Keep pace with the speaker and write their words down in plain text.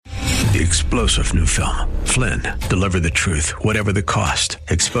The explosive new film, Flynn, deliver the truth, whatever the cost,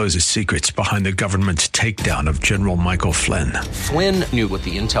 exposes secrets behind the government's takedown of General Michael Flynn. Flynn knew what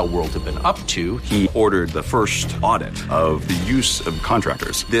the intel world had been up to. He ordered the first audit of the use of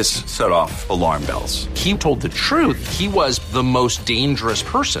contractors. This set off alarm bells. He told the truth. He was the most dangerous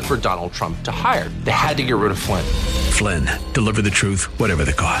person for Donald Trump to hire. They had to get rid of Flynn. Flynn, deliver the truth, whatever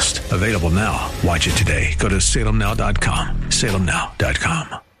the cost. Available now. Watch it today. Go to salemnow.com.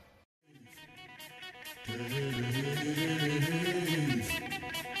 salemnow.com.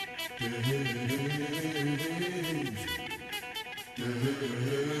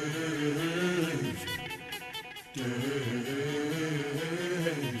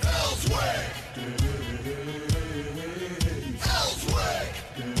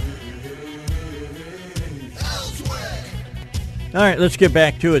 All right, let's get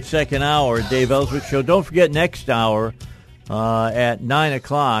back to it. Second hour, Dave Elswick Show. Don't forget, next hour at 9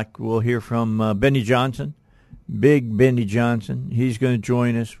 o'clock, we'll hear from Benny Johnson, Big Benny Johnson. He's going to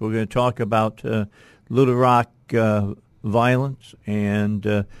join us. We're going to talk about Little Rock violence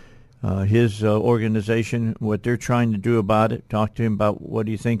and his organization, what they're trying to do about it. Talk to him about what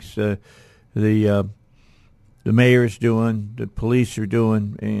he thinks the mayor's doing, the police are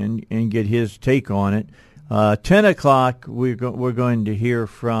doing, and get his take on it. 10 o'clock, we're going to hear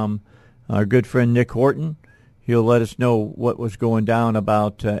from our good friend Nick Horton. He'll let us know what was going down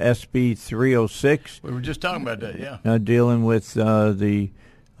about SB 306. We were just talking about that, yeah. Dealing with the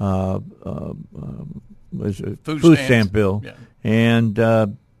food stamp bill. Yeah. And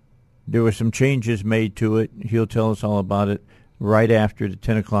there were some changes made to it. He'll tell us all about it right after the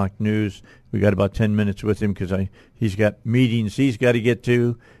 10 o'clock news. We got about 10 minutes with him because he's got meetings he's got to get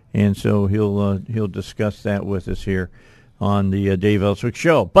to. And so he'll discuss that with us here on the Dave Elswick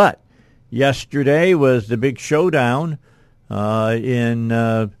Show. But yesterday was the big showdown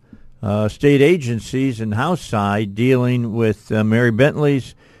in state agencies and House side dealing with Mary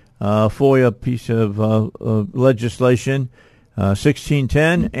Bentley's FOIA piece of legislation,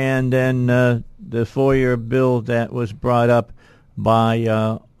 1610, and then the FOIA bill that was brought up by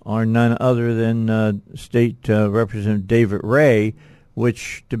our none other than State Representative David Ray,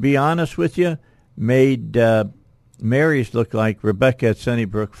 which, to be honest with you, made Mary's look like Rebecca at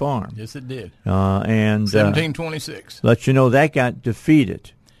Sunnybrook Farm. Yes, it did. And 1726. Let you know that got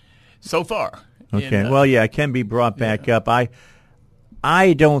defeated. So far. Okay. Well, yeah, it can be brought back up.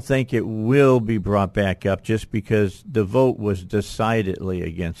 I don't think it will be brought back up just because the vote was decidedly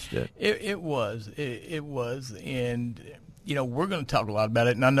against it. It was. It was. And, we're going to talk a lot about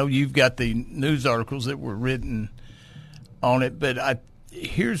it. And I know you've got the news articles that were written on it, but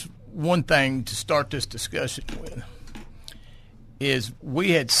here's one thing to start this discussion with, is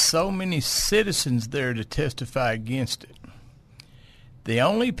we had so many citizens there to testify against it. The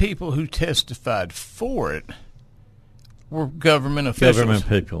only people who testified for it were government officials. Government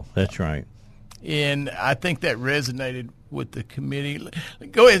people, that's right. And I think that resonated with the committee.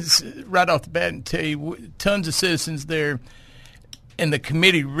 Go ahead right off the bat and tell you, tons of citizens there, and the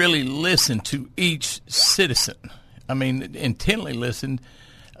committee really listened to each citizen. I mean, intently listened.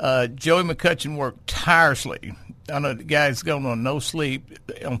 Joey McCutcheon worked tirelessly. I know the guy's going on no sleep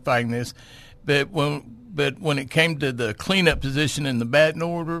on fighting this, but when it came to the cleanup position in the batting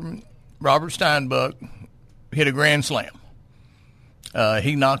order, Robert Steinbuck hit a grand slam.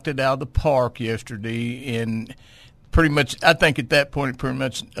 He knocked it out of the park yesterday, and pretty much, I think at that point, it pretty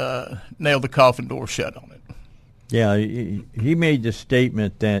much nailed the coffin door shut on it. Yeah, he made the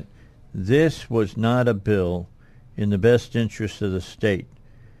statement that this was not a bill in the best interest of the state.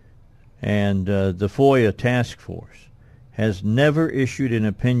 And the FOIA task force has never issued an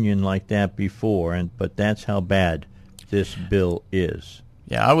opinion like that before, but that's how bad this bill is.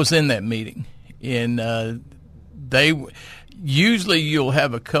 Yeah, I was in that meeting, and usually you'll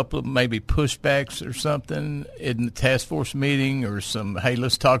have a couple of maybe pushbacks or something in the task force meeting, or some, hey,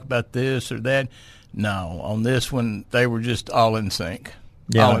 let's talk about this or that. No, on this one, they were just all in sync.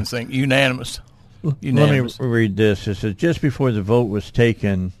 Yeah. All in sync, unanimous. Let me read this. It says, just before the vote was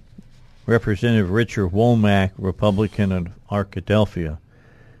taken, Representative Richard Womack, Republican of Arkadelphia,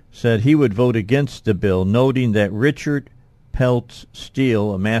 said he would vote against the bill, noting that Richard Peltz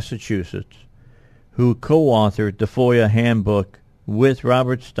Steele of Massachusetts, who co-authored the FOIA handbook with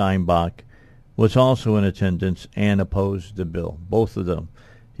Robert Steinbach, was also in attendance and opposed the bill, both of them.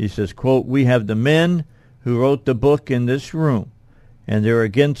 He says, quote, we have the men who wrote the book in this room, and they're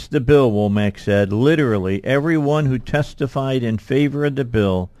against the bill, Womack said. Literally, everyone who testified in favor of the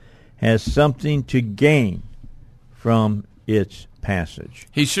bill has something to gain from its passage.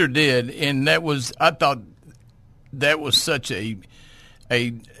 He sure did, and I thought that was such a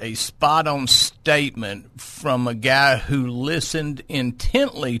a spot-on statement from a guy who listened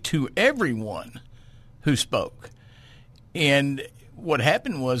intently to everyone who spoke. And what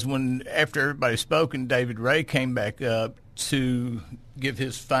happened was after everybody spoke and David Ray came back up to give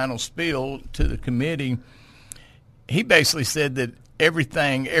his final spiel to the committee, he basically said that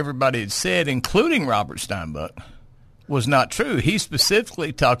everything everybody had said, including Robert Steinbuch, was not true. He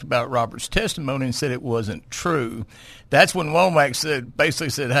specifically talked about Robert's testimony and said it wasn't true. That's when Womack basically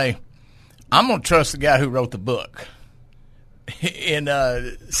said, hey, I'm going to trust the guy who wrote the book. And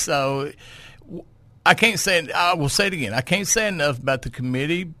so I can't say – I will say it again. I can't say enough about the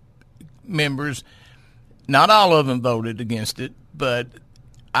committee members. Not all of them voted against it, but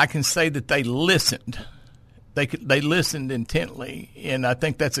I can say that they listened. They listened intently, and I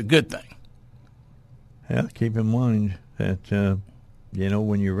think that's a good thing. Yeah, keep in mind that,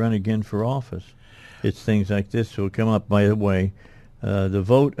 when you run again for office, it's things like this will come up. By the way, the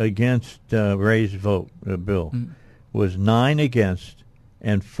vote against Ray's bill was 9 against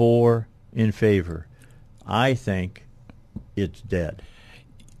and 4 in favor. I think it's dead.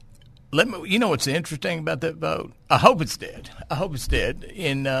 You know what's interesting about that vote? I hope it's dead.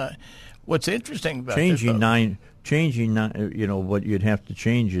 And what's interesting about changing nine, what you'd have to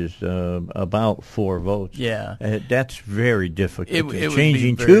change is about 4 votes. Yeah, that's very difficult. It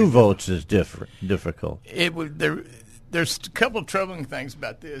changing 2 votes is difficult. There's a couple of troubling things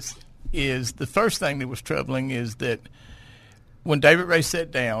about this. Is the first thing that was troubling is that when David Ray sat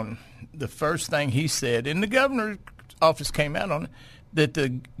down, the first thing he said, and the governor's office came out on it, that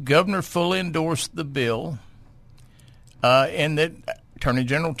the governor fully endorsed the bill, and that Attorney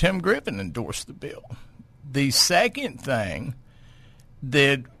General Tim Griffin endorsed the bill. The second thing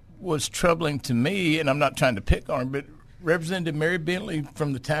that was troubling to me, and I'm not trying to pick on her, but Representative Mary Bentley,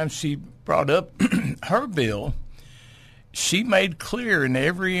 from the time she brought up her bill, she made clear in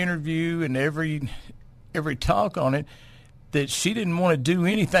every interview and every talk on it that she didn't want to do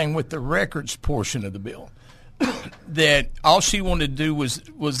anything with the records portion of the bill. That all she wanted to do was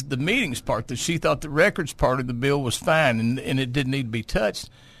the meetings part, that she thought the records part of the bill was fine and it didn't need to be touched.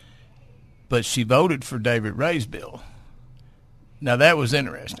 But she voted for David Ray's bill. Now, that was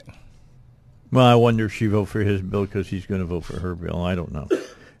interesting. Well, I wonder if she voted for his bill because he's going to vote for her bill. I don't know.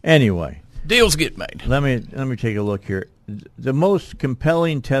 Anyway. Deals get made. Let me take a look here. The most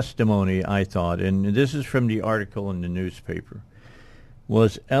compelling testimony, I thought, and this is from the article in the newspaper,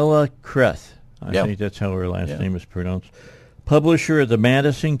 was Ella Kreth. I think that's how her last name is pronounced. Publisher of the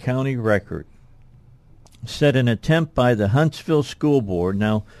Madison County Record, said an attempt by the Huntsville School Board.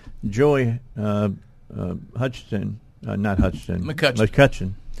 Now, Joy McCutcheon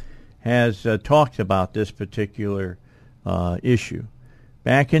has talked about this particular issue.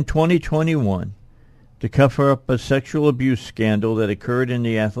 Back in 2021, to cover up a sexual abuse scandal that occurred in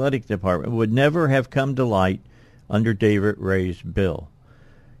the athletic department would never have come to light under David Ray's bill.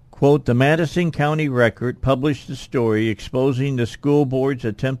 Quote, the Madison County Record published a story exposing the school board's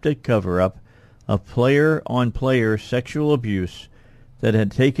attempted cover-up of player-on-player sexual abuse that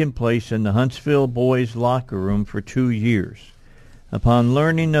had taken place in the Huntsville boys' locker room for 2 years. Upon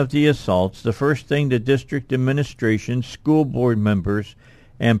learning of the assaults, the first thing the district administration, school board members,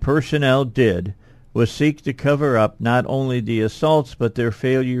 and personnel did was seek to cover up not only the assaults but their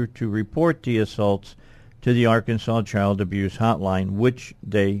failure to report the assaults to the Arkansas Child Abuse Hotline, which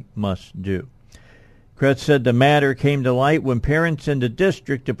they must do. Kretz said the matter came to light when parents in the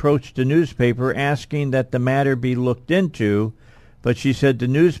district approached the newspaper asking that the matter be looked into, but she said the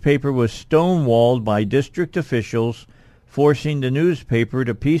newspaper was stonewalled by district officials, forcing the newspaper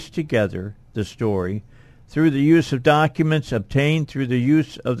to piece together the story through the use of documents obtained through the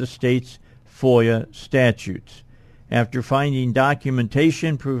use of the state's FOIA statutes. After finding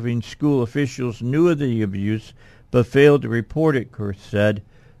documentation proving school officials knew of the abuse but failed to report it, Kurth said,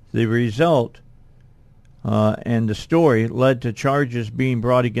 the result and the story led to charges being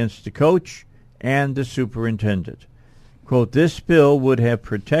brought against the coach and the superintendent. Quote, this bill would have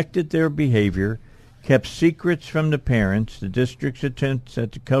protected their behavior, kept secrets from the parents, the district's attempts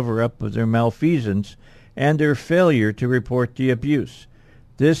at the cover-up of their malfeasance, and their failure to report the abuse.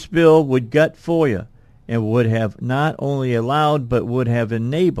 This bill would gut FOIA and would have not only allowed but would have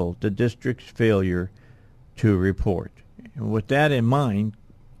enabled the district's failure to report. And with that in mind,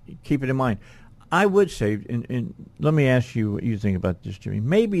 keep it in mind. I would say, and let me ask you what you think about this, Jimmy.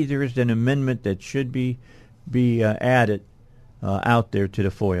 Maybe there is an amendment that should be added out there to the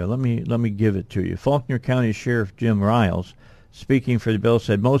FOIA. Let me give it to you. Faulkner County Sheriff Jim Riles, speaking for the bill,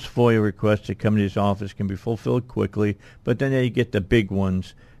 said most FOIA requests that come to his office can be fulfilled quickly, but then they get the big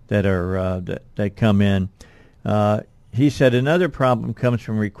ones that are that come in. he said another problem comes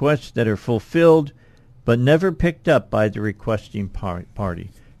from requests that are fulfilled but never picked up by the requesting party.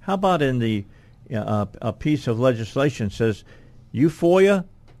 How about in the a piece of legislation says, you FOIA,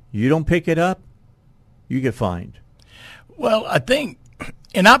 you don't pick it up, you get fined. Well, I think,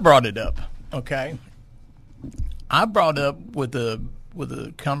 and I brought it up, okay? I brought up with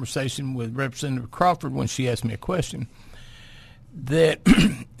a conversation with Representative Crawford when she asked me a question that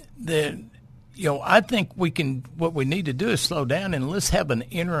I think what we need to do is slow down and let's have an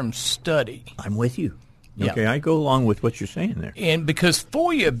interim study. I'm with you. Okay, I go along with what you're saying there. And because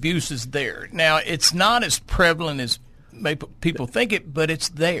FOIA abuse is there. Now, it's not as prevalent as people think it, but it's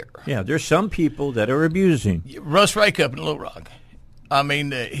there. Yeah, there's some people that are abusing. Russ Rake up in Little Rock. I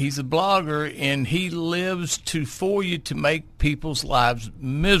mean, he's a blogger, and he lives to FOIA to make people's lives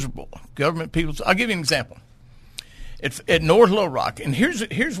miserable. Government people. I'll give you an example. At North Little Rock, and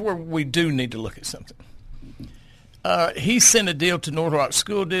here's where we do need to look at something. He sent a deal to North Rock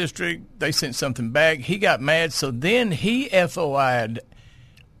School District. They sent something back. He got mad, so then he FOI'd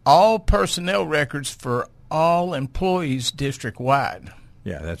all personnel records for all employees district-wide.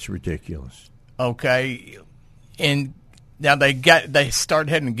 Yeah, that's ridiculous. Okay, and now they started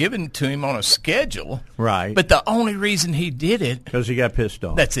having given it to him on a schedule. Right. But the only reason he did it because he got pissed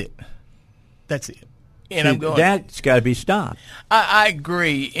off. That's it. And see, I'm going, that's got to be stopped. I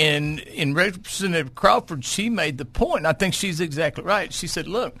agree. And in Representative Crawford, she made the point, and I think she's exactly right. She said,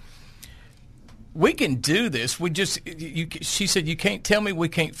 look, we can do this. She said, you can't tell me we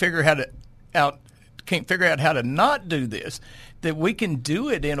can't figure out how to not do this, that we can do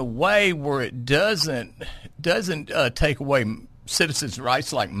it in a way where it doesn't take away citizens'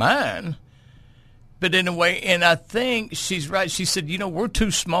 rights like mine, but in a way, and I think she's right. She said, we're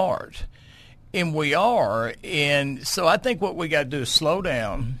too smart. And we are, and so I think what we got to do is slow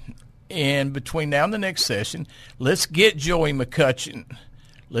down, and between now and the next session, let's get Joey McCutcheon,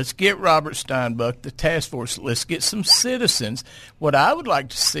 let's get Robert Steinbuck, the task force, let's get some citizens. What I would like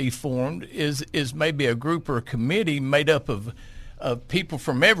to see formed is maybe a group or a committee made up of people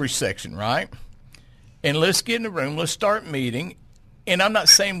from every section, right? And let's get in the room, let's start meeting, and I'm not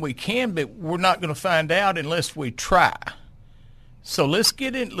saying we can, but we're not going to find out unless we try. So let's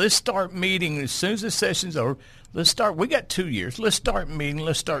get in. Let's start meeting as soon as the session's over. Let's start. We got 2 years. Let's start meeting.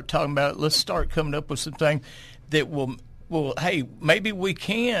 Let's start talking about it. Let's start coming up with some things that will. Hey, maybe we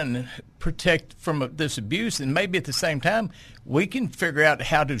can protect from this abuse, and maybe at the same time we can figure out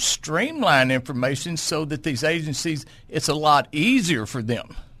how to streamline information so that these agencies, it's a lot easier for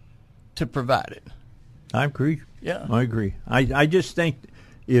them to provide it. I agree. Yeah, I agree. I just think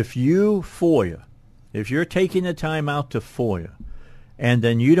if you FOIA, if you're taking the time out to FOIA, and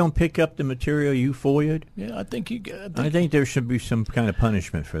then you don't pick up the material you FOIA'd, yeah, I think there should be some kind of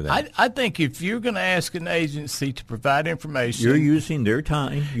punishment for that. I think if you're going to ask an agency to provide information, you're using their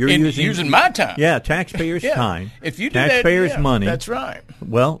time. You're using my time. Yeah, taxpayers' time. If you do taxpayers' money. That's right.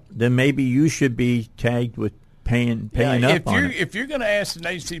 Well, then maybe you should be tagged with paying up on it. If you're going to ask an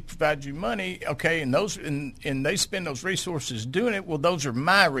agency to provide you money, okay, and they spend those resources doing it, well, those are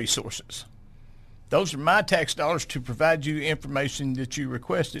my resources. Those are my tax dollars to provide you information that you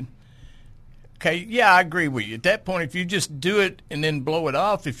requested. Okay, yeah, I agree with you. At that point, if you just do it and then blow it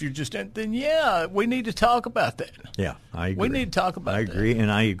off, then yeah, we need to talk about that. Yeah, I agree. We need to talk about that. I agree,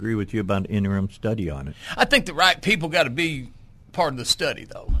 and I agree with you about an interim study on it. I think the right people got to be part of the study,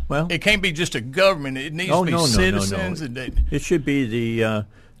 though. Well, it can't be just a government. It needs to be citizens. No. It should be the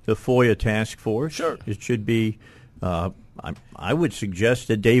FOIA task force. Sure. It should be. I would suggest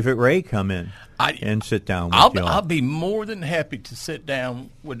that David Ray come in and sit down with you. I'll be more than happy to sit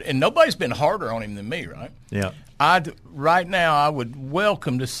down with, and nobody's been harder on him than me, right? Yeah. Right now, I would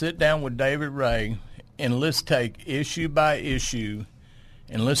welcome to sit down with David Ray and let's take issue by issue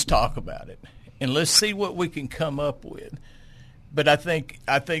and let's talk about it and let's see what we can come up with. But I think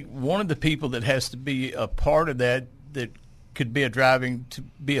one of the people that has to be a part of that could be to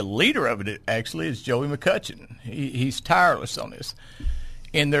be a leader of it actually is Joey McCutcheon. He's tireless on this.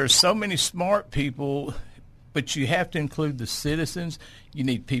 And there's so many smart people, but you have to include the citizens. You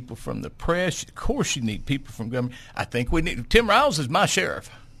need people from the press. Of course you need people from government. I think Tim Riles is my sheriff.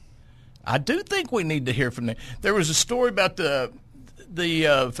 I do think we need to hear from them. There was a story about the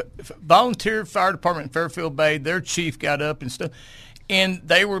volunteer fire department in Fairfield Bay. Their chief got up and stuff. And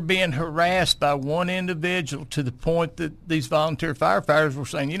they were being harassed by one individual to the point that these volunteer firefighters were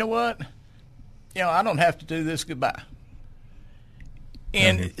saying, you know what? I don't have to do this. Goodbye.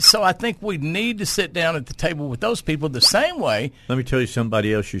 And so I think we need to sit down at the table with those people the same way. Let me tell you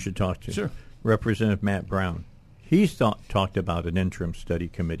somebody else you should talk to. Sure. Representative Matt Brown. He's talked about an interim study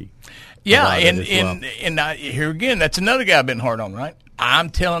committee. Yeah, and here again, that's another guy I've been hard on, right?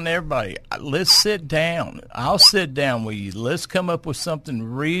 I'm telling everybody, let's sit down. I'll sit down with you. Let's come up with something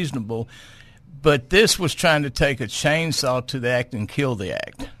reasonable. But this was trying to take a chainsaw to the act and kill the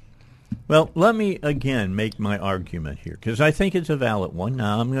act. Well, let me again make my argument here, because I think it's a valid one.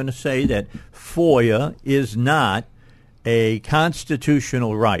 Now, I'm going to say that FOIA is not a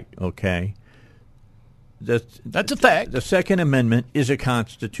constitutional right, okay? That's a fact. The Second Amendment is a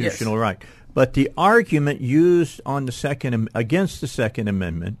constitutional right. But the argument used on against the Second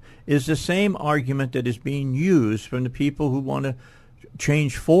Amendment is the same argument that is being used from the people who want to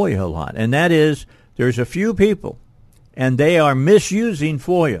change FOIA a lot. And that is, there's a few people, and they are misusing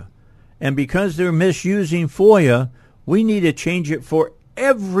FOIA. And because they're misusing FOIA, we need to change it for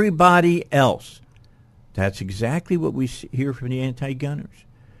everybody else. That's exactly what we hear from the anti-gunners.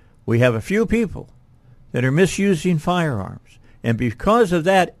 We have a few people that are misusing firearms. And because of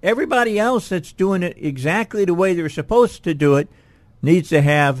that, everybody else that's doing it exactly the way they're supposed to do it needs to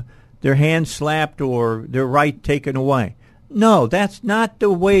have their hand slapped or their right taken away. No, that's not the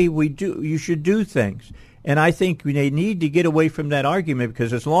way you should do things. And I think they need to get away from that argument,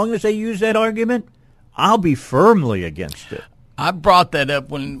 because as long as they use that argument, I'll be firmly against it. I brought that up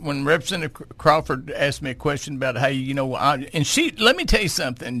when Representative Crawford asked me a question about how, let me tell you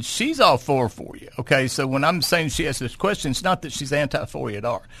something, she's all for you, okay? So when I'm saying she asked this question, it's not that she's anti-FOIA at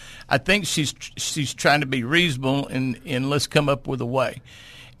all. I think she's trying to be reasonable and let's come up with a way.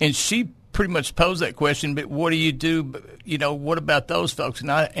 And she pretty much posed that question, but what do you do, what about those folks?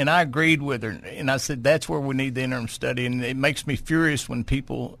 And I agreed with her, and I said that's where we need the interim study, and it makes me furious when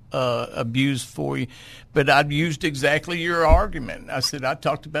people abuse FOIA. But I've used exactly your argument. I said, I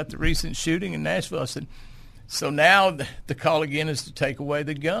talked about the recent shooting in Nashville. I said, so now the call again is to take away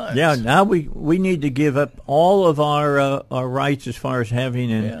the guns. Yeah, now we need to give up all of our rights as far as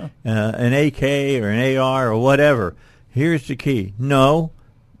having an AK or an AR or whatever. Here's the key. No.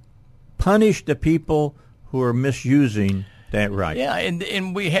 Punish the people who are misusing that right. Yeah,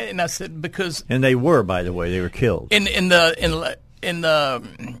 and we had, and I said, because, and they were, by the way, they were killed in the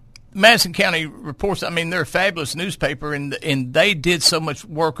Madison County reports. I mean, they're a fabulous newspaper, and they did so much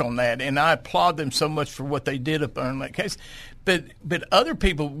work on that, and I applaud them so much for what they did up on that case. But other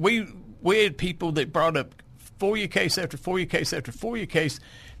people, we had people that brought up FOIA case after FOIA case after FOIA case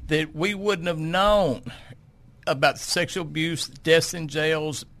that we wouldn't have known about sexual abuse, deaths in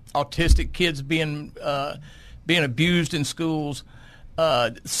jails, autistic kids being abused in schools.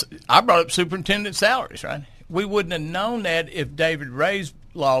 I brought up superintendent salaries, right? We wouldn't have known that if David Ray's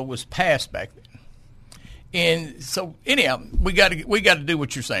law was passed back then. And so, anyhow, we got to do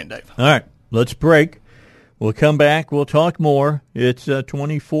what you're saying, Dave. All right, let's break. We'll come back. We'll talk more. It's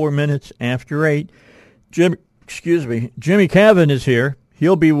 24 minutes after 8. Jimmy Cavan is here.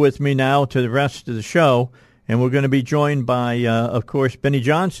 He'll be with me now to the rest of the show. And we're going to be joined by, of course, Benny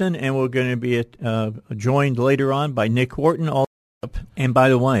Johnson, and we're going to be joined later on by Nick Horton. And by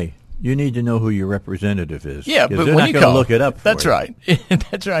the way, you need to know who your representative is. Yeah, but they're when not you going to call, look it up for that's you. Right.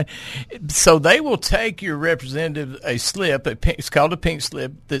 That's right. So they will take your representative a slip. It's called a pink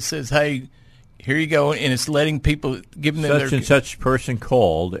slip that says, "Hey, here you go," and it's letting people giving them such and such person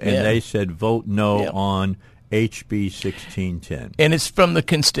called, and they said vote no on HB 1610. And it's from the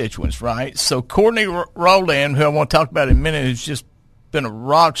constituents, right? So Courtney Roland, who I want to talk about in a minute, who's just been a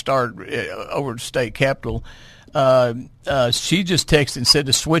rock star over at the state capitol, she just texted and said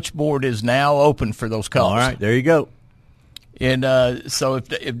the switchboard is now open for those calls. All right, there you go. And so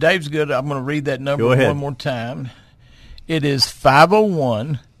if Dave's good, I'm going to read that number one more time. It is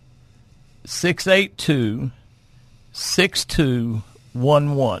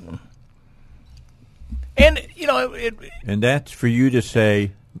 501-682-6211. And, and that's for you to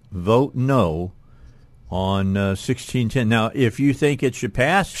say, vote no on 1610. Now, if you think it should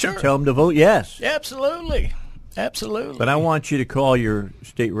pass, sure, tell them to vote yes. Absolutely. Absolutely. But I want you to call your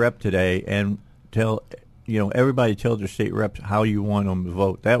state rep today and tell, everybody tell their state reps how you want them to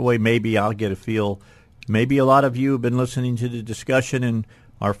vote. That way maybe I'll get a feel. Maybe a lot of you have been listening to the discussion and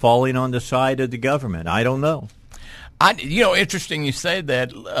are falling on the side of the government. I don't know. Interesting you say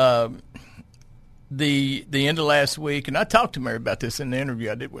that. The end of last week, and I talked to Mary about this in the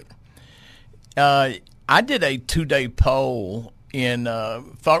interview I did with her. I did a 2-day poll in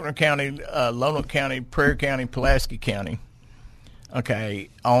Faulkner County, Lonoke County, Prairie County, Pulaski County, okay,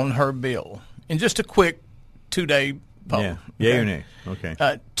 on her bill. In just a quick 2-day poll. Yeah, yay or nay.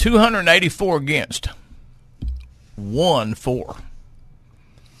 Okay. 284 against, 1 for.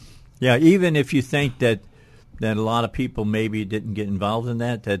 Yeah, even if you think that a lot of people maybe didn't get involved in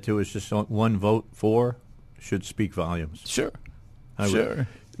that there was just one vote for, should speak volumes. Sure. Sure.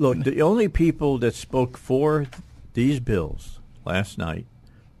 Look, the only people that spoke for these bills last night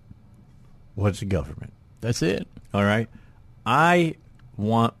was the government. That's it. All right? I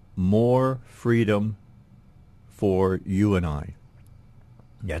want more freedom for you and I.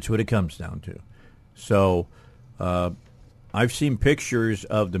 That's what it comes down to. So I've seen pictures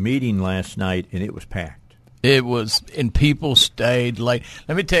of the meeting last night, and it was packed. It was, and people stayed late.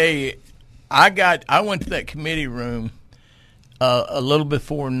 Let me tell you, I went to that committee room a little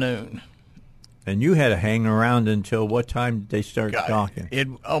before noon. And you had to hang around until what time did they start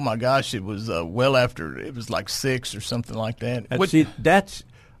talking? Oh, my gosh, it was well after. It was like 6 or something like that.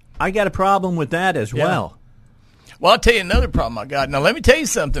 I got a problem with that as well. Well, I'll tell you another problem I got. Now, let me tell you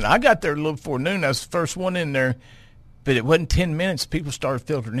something. I got there a little before noon. I was the first one in there, but it wasn't 10 minutes. People started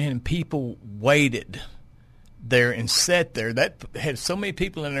filtering in, and people waited there and sat there. That had so many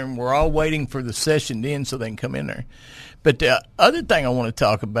people in there, and we're all waiting for the session to end so they can come in there. But the other thing I want to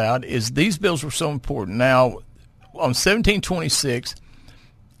talk about is these bills were so important. Now, on 1726,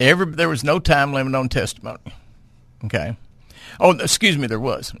 there was no time limit on testimony. Okay. Oh, excuse me, there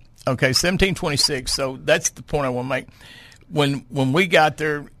was. Okay, 1726. So that's the point I want to make. When we got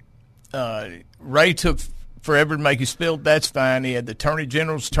there, Ray took forever to make his spiel. That's fine. He had the Attorney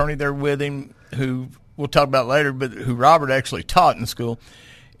General's attorney there with him, who we'll talk about later, but who Robert actually taught in school.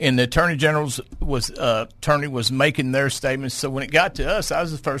 And the Attorney General's attorney was making their statements. So when it got to us, I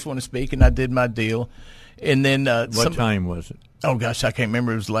was the first one to speak, and I did my deal. And then what time was it? Oh gosh, I can't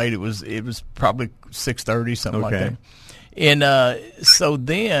remember. It was late. It was probably 6:30, something like that. And so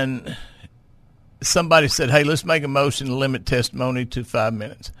then somebody said, "Hey, let's make a motion to limit testimony to 5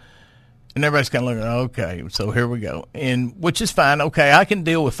 minutes." And everybody's kind of looking, okay, so here we go, and which is fine. Okay, I can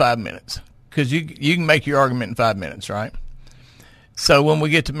deal with 5 minutes because you can make your argument in 5 minutes, right? So when we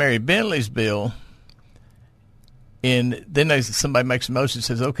get to Mary Bentley's bill, and then somebody makes a motion and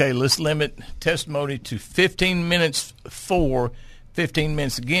says, okay, let's limit testimony to 15 minutes for, 15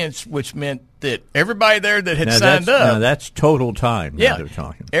 minutes against, which meant that everybody there that had signed up. Now that's total time. Yeah. They're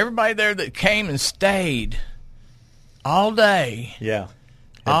talking. Everybody there that came and stayed all day. Yeah.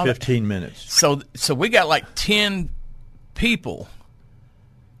 At 15 minutes. So we got like 10 people,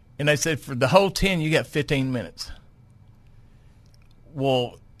 and they said for the whole 10, you got 15 minutes.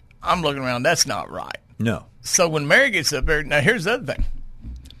 Well, I'm looking around. That's not right. No. So when Mary gets up there, now here's the other thing.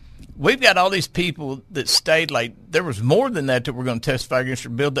 We've got all these people that stayed late. There was more than that were going to testify against her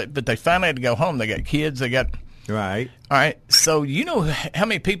bill, but they finally had to go home. They got kids. They got right. All right. So you know how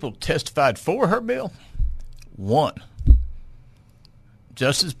many people testified for her bill? One.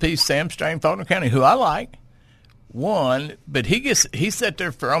 Justice P. Sam Strain, Faulkner County, who I like. One, but he sat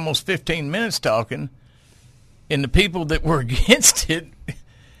there for almost 15 minutes talking. And the people that were against it,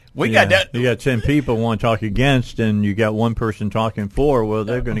 got that. You got 10 people want to talk against, and you got one person talking for. Well,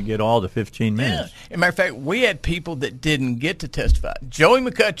 they're going to get all the 15 minutes. Yeah. As a matter of fact, we had people that didn't get to testify. Joey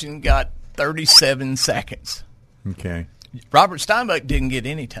McCutcheon got 37 seconds. Okay. Robert Steinbeck didn't get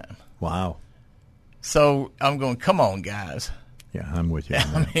any time. Wow. So I'm going, come on, guys. Yeah, I'm with you.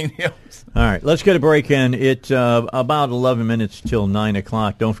 I mean, all right, let's get a break in. It's about 11 minutes till 9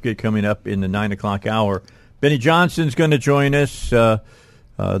 o'clock. Don't forget, coming up in the 9 o'clock hour, Benny Johnson's going to join us.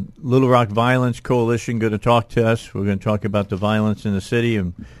 Little Rock Violence Coalition going to talk to us. We're going to talk about the violence in the city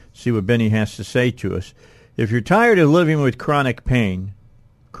and see what Benny has to say to us. If you're tired of living with chronic pain,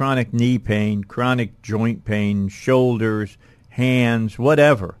 chronic knee pain, chronic joint pain, shoulders, hands,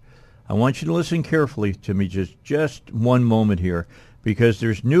 whatever, I want you to listen carefully to me just one moment here, because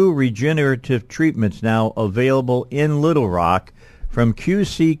there's new regenerative treatments now available in Little Rock from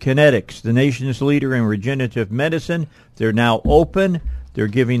QC Kinetics, the nation's leader in regenerative medicine. They're now open. They're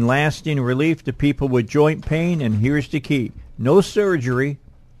giving lasting relief to people with joint pain, and here's the key. No surgery,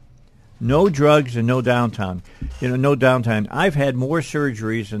 no drugs, and no downtime. No downtime. I've had more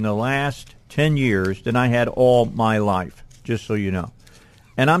surgeries in the last 10 years than I had all my life, just so you know.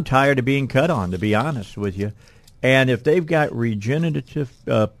 And I'm tired of being cut on, to be honest with you. And if they've got regenerative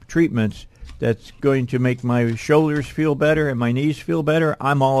treatments that's going to make my shoulders feel better and my knees feel better,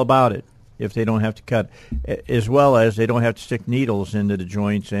 I'm all about it. If they don't have to cut, as well as they don't have to stick needles into the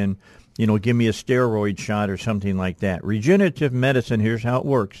joints and, give me a steroid shot or something like that. Regenerative medicine, here's how it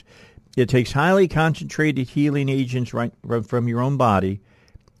works. It takes highly concentrated healing agents right from your own body,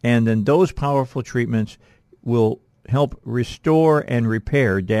 and then those powerful treatments will help restore and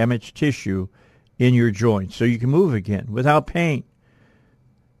repair damaged tissue in your joints so you can move again without pain.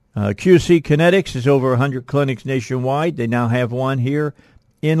 QC Kinetics is over 100 clinics nationwide. They now have one here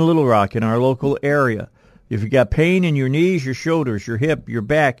in Little Rock in our local area. If you got pain in your knees, your shoulders, your hip, your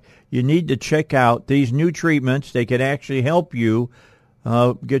back, you need to check out these new treatments. They can actually help you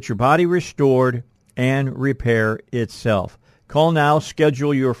get your body restored and repair itself. Call now.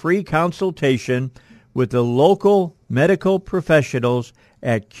 Schedule your free consultation with the local medical professionals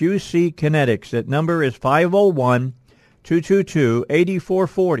at QC Kinetics. That number is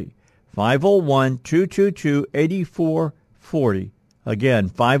 501-222-8440. 501-222-8440. Again,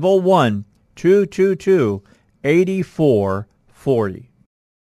 501-222-8440,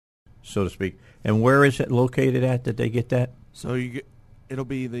 so to speak. And where is it located at that they get that? So it'll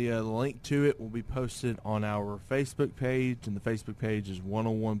be the link to it will be posted on our Facebook page, and the Facebook page is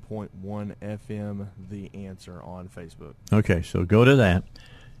 101.1 FM The Answer on Facebook. Okay, so go to that,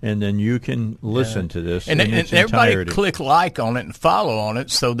 and then you can listen to this and its everybody entirety. click like on it and follow on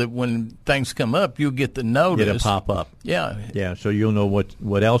it so that when things come up, you'll get the notice. Get a pop up. Yeah, so you'll know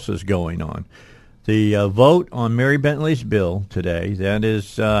what else is going on. The vote on Mary Bentley's bill today, that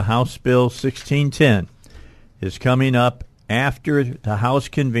is House Bill 1610, is coming up after the House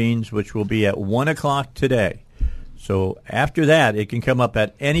convenes, which will be at 1 o'clock today. So after that, it can come up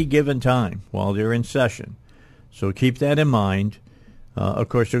at any given time while they're in session. So keep that in mind. Of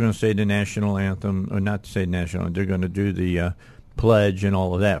course, they're going to say the national anthem, or not to say national, they're going to do the pledge and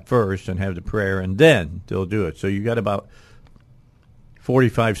all of that first and have the prayer, and then they'll do it. So you got about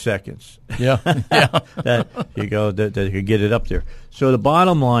 45 seconds. Yeah. that you could get it up there. So the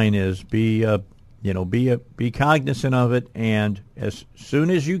bottom line is be cognizant of it, and as soon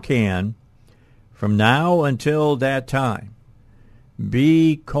as you can, from now until that time,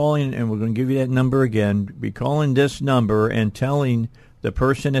 be calling, and we're going to give you that number again, be calling this number and telling the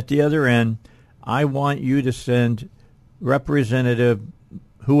person at the other end, I want you to send Representative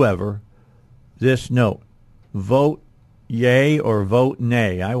whoever this note. Vote yay or vote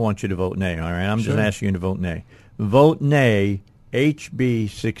nay. I want you to vote nay, all right? I'm just asking you to vote nay. Vote nay, HB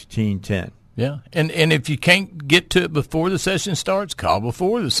 1610. Yeah, and if you can't get to it before the session starts, call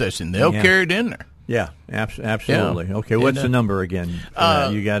before the session. They'll carry it in there. Yeah, absolutely. Yeah. Okay, what's the number again?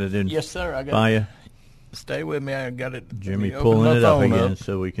 You got it in? Yes, sir. I got by it. Stay with me. I got it. Jimmy pulling it up again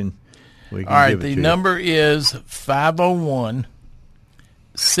so we can all right, give it the to number is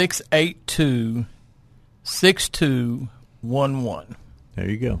 501-682-6211. There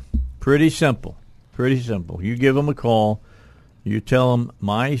you go. Pretty simple. You give them a call. You tell them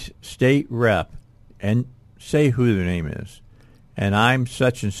my state rep and say who their name is. And I'm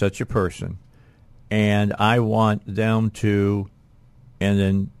such and such a person. And I want them to, and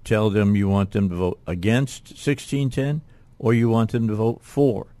then tell them you want them to vote against 1610 or you want them to vote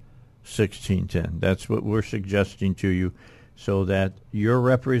for 1610. That's what we're suggesting to you so that your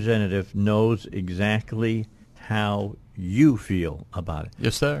representative knows exactly how you feel about it.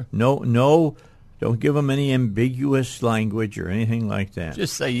 Yes, sir. No, don't give them any ambiguous language or anything like that.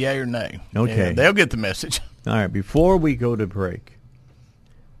 Just say yay or nay. Okay. Yeah, they'll get the message. All right, before we go to break,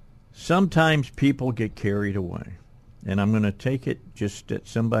 sometimes people get carried away. And I'm going to take it just that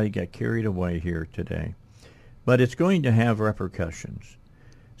somebody got carried away here today. But it's going to have repercussions.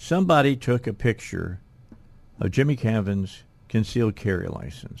 Somebody took a picture of Jimmy Cavan's concealed carry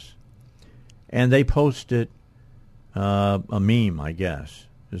license. And they posted a meme, I guess.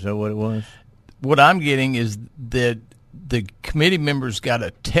 Is that what it was? What I'm getting is that the committee members got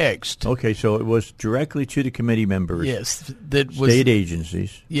a text. Okay, so it was directly to the committee members. Yes, that was state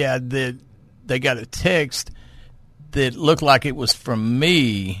agencies. Yeah, that they got a text that looked like it was from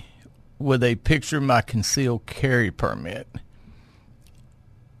me with a picture of my concealed carry permit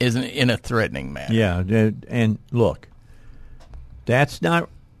in a threatening manner. Yeah, and look, that's not.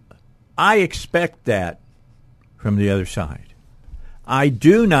 I expect that from the other side. I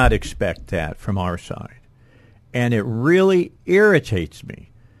do not expect that from our side. And it really irritates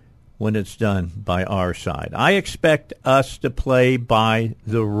me when it's done by our side. I expect us to play by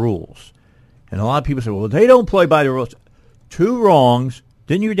the rules. And a lot of people say, well, they don't play by the rules. Two wrongs.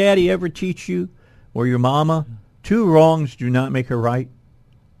 Didn't your daddy ever teach you, or your mama? Two wrongs do not make a right.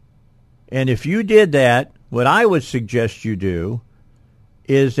 And if you did that, what I would suggest you do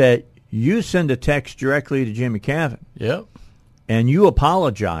is that you send a text directly to Jimmy Cavan. Yep. And you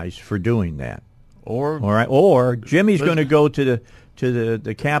apologize for doing that. Or Jimmy's going to go to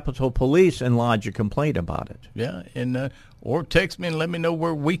the Capitol Police and lodge a complaint about it. Yeah, and or text me and let me know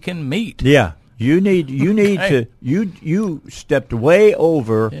where we can meet. Yeah, you need to you stepped way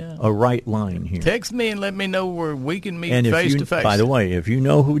over a right line here. Text me and let me know where we can meet and face to face. By the way, if you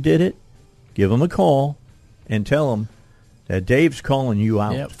know who did it, give them a call and tell them that Dave's calling you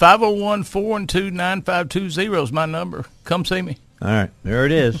out. Yeah, 501-412-9520 is my number. Come see me. All right, there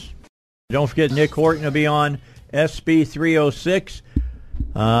it is. Don't forget Nick Horton will be on SB 306.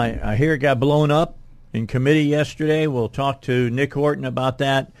 I hear it got blown up in committee yesterday. We'll talk to Nick Horton about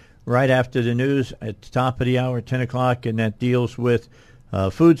that right after the news at the top of the hour, 10 o'clock, and that deals with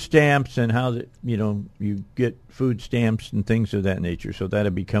food stamps and how you get food stamps and things of that nature. So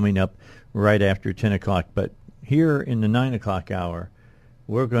that'll be coming up right after 10 o'clock. But here in the 9 o'clock hour,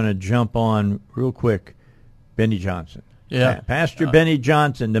 we're going to jump on real quick Benny Johnson. Yeah. Pastor Benny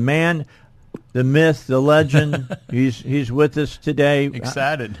Johnson, the man, the myth, the legend. He's with us today.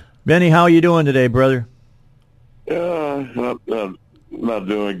 Excited. Benny, how are you doing today, brother? I'm not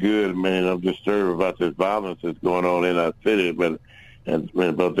doing good, man. I'm disturbed about this violence that's going on in our city. But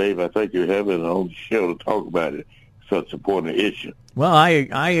Dave, I think you're having on the show to talk about it. Such an important issue. Well,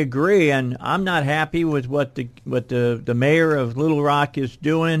 I agree, and I'm not happy with what the mayor of Little Rock is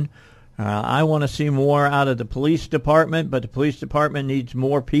doing. I want to see more out of the police department, but the police department needs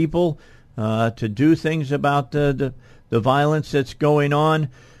more people to do things about the violence that's going on.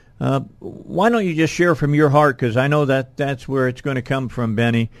 Why don't you just share from your heart, because I know that's where it's going to come from,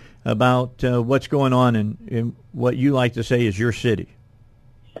 Benny, about what's going on in what you like to say is your city.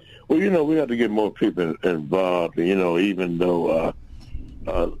 Well, we have to get more people involved. Even though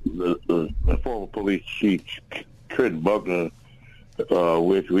the former police chief, Trent Buckner,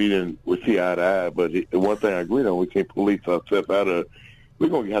 which we see eye to eye, but the one thing I agree on, we can't police ourselves out of. We're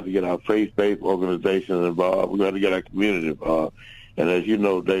going to have to get our faith-based organizations involved. We're going to get our community involved. And as you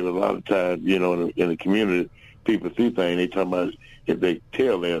know, David, a lot of times, in the community, people see things, they talk about if they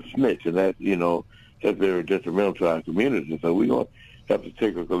tell, they'll snitch, and that's very detrimental to our community. So we're going to have to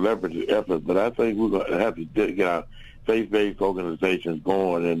take a collaborative effort. But I think we're going to have to get our faith-based organizations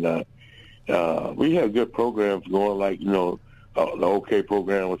going. And we have good programs going, like, the OK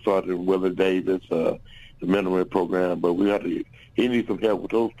program with Sergeant Willard Davis, the mentoring program, but he needs some help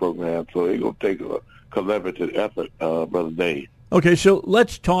with those programs, so it's going to take a collaborative effort, Brother Dave. Okay, so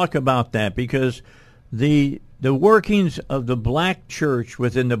let's talk about that, because the workings of the black church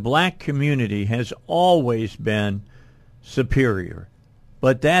within the black community has always been superior,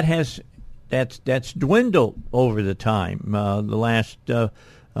 but that's dwindled over the time, the last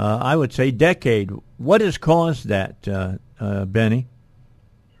I would say decade. What has caused that, Benny?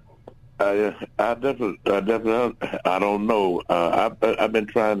 I definitely don't know. I've been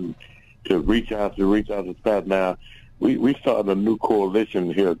trying to reach out to Pat. Now we started a new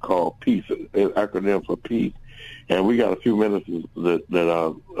coalition here called Peace, an acronym for Peace, and we got a few ministers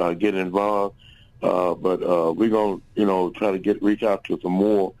that get involved. But we're gonna try to reach out to some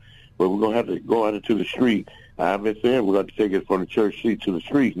more. But we're gonna have to go out into the street. I've been saying we're going to take it from the church seat to the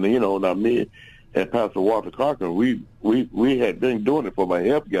street, and now me and Pastor Walter Cochran, we had been doing it before my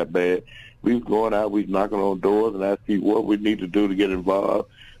health got bad. We was going out, we was knocking on doors and asking people what we need to do to get involved,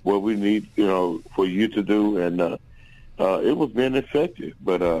 what we need, for you to do, and it was being effective.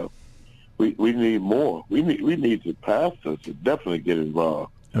 But we need more. We need the pastors to definitely get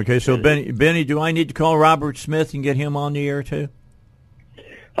involved. Okay, so Benny, do I need to call Robert Smith and get him on the air too?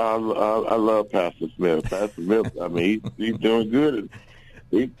 I love Pastor Smith. Pastor Smith, I mean, he's doing good.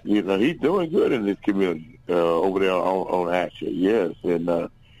 He's doing good in this community over there on Action. Yes, and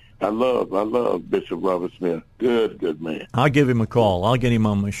I love Bishop Robert Smith. Good man. I'll give him a call. I'll get him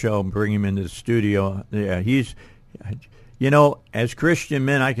on my show and bring him into the studio. Yeah, he's, as Christian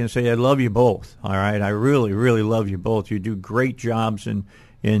men, I can say I love you both. All right, I really, really love you both. You do great jobs in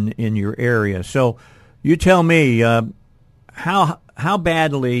your area. So, you tell me how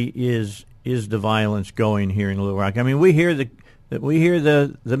badly is the violence going here in Little Rock? I mean, we hear the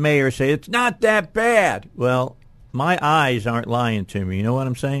mayor say it's not that bad. Well, my eyes aren't lying to me. You know what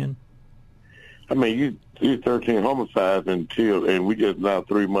I'm saying? I mean, you 13 homicides and we just now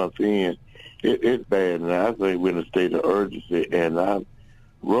 3 months in. It's bad, and I think we're in a state of urgency. And I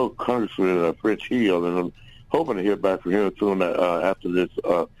wrote Congressman French Hill, and I'm hoping to hear back from him soon after the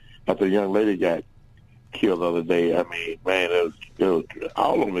young lady got killed the other day. I mean, man, it was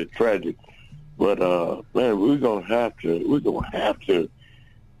all of it tragic. But man, we're gonna have to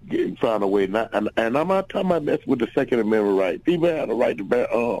find a way. And I'm not talking about that's with the Second Amendment right. People have the right to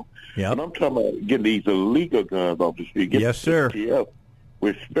bear arms. Yeah. And I'm talking about getting these illegal guns off the street. Yes, sir.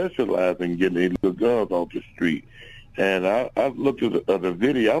 We specialize in getting illegal guns off the street. And I looked at the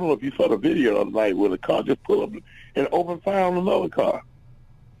video. I don't know if you saw the video the other night where the car just pulled up and opened fire on another car.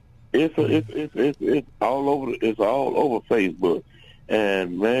 It's all over. It's all over Facebook.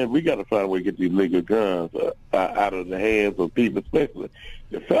 And man, we got to find a way to get these legal guns out of the hands of people, especially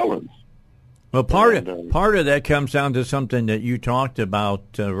the felons. Well, part of that comes down to something that you talked about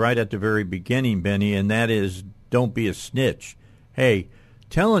right at the very beginning, Benny, and that is don't be a snitch. Hey,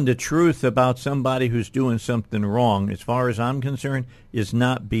 telling the truth about somebody who's doing something wrong, as far as I'm concerned, is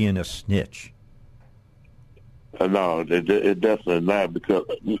not being a snitch. No, it definitely not. Because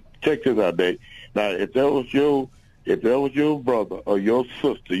check this out, Dave. Now, if that was your brother or your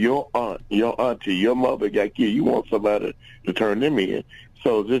sister, your aunt, your auntie, your mother got killed, you want somebody to turn them in.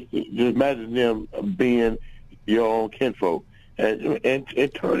 So just imagine them being your own kinfolk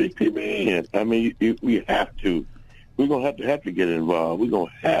and turn these people in. I mean, we have to. We're gonna have to get involved. We're gonna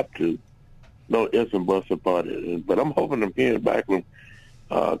have to. No ifs and buts about it. But I'm hoping I'm hearing back from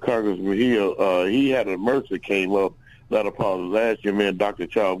Congressman Hill. He had a mercy came up latter part of last year. Man, Dr.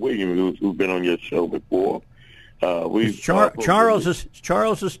 Charles Williams, who's been on your show before. Charles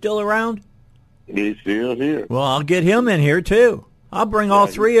is still around? He's still here. Well, I'll get him in here too. I'll bring all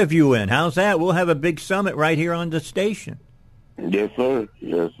three of you in. How's that? We'll have a big summit right here on the station. Yes, sir.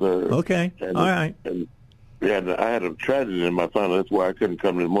 Yes, sir. Okay. All right. I had a tragedy in my family. That's why I couldn't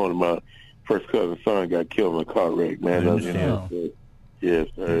come this morning. My first cousin's son got killed in a car wreck, man. Yes,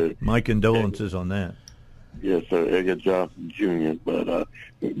 sir. My condolences on that. Yes, sir. Edgar Johnson Jr. But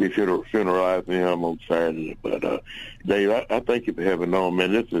we funeralizing him on Saturday. But Dave, I thank you for having on,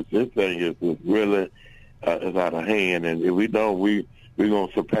 man. This thing is really is out of hand, and if we don't, we're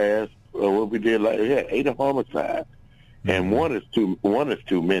gonna surpass what we did. Like we had 8 homicides, and one is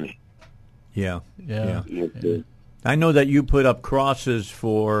too many. Yeah. Yes, I know that you put up crosses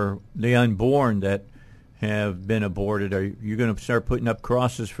for the unborn that have been aborted. Are you going to start putting up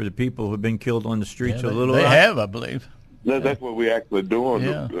crosses for the people who have been killed on the streets of Little Rock? They have, I believe. That's what we're actually doing.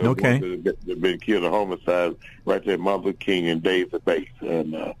 Yeah. Okay. They've been killed in homicide right there, Martin Luther King and David Bates.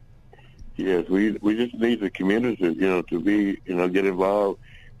 And yes, we just need the community, to be, get involved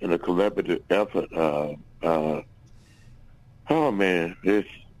in a collaborative effort. Oh man,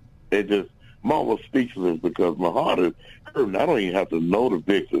 I'm almost speechless because my heart is hurting. I don't even have to know the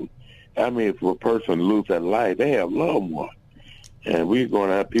victim. I mean, if a person loses their life, they have loved ones. And we're going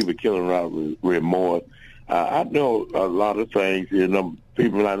to have people killing around with remorse. I know a lot of things,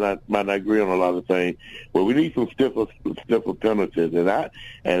 people might not agree on a lot of things, but we need some stiffer penalties.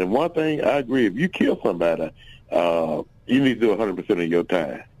 And one thing I agree, if you kill somebody, you need to do 100% of your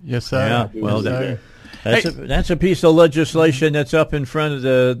time. Yes, sir. Yeah, well, that's a piece of legislation that's up in front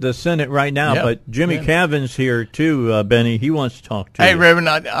of the Senate right now. Yep. But Jimmy Cavan's here too, Benny. He wants to talk to you. Hey, Reverend,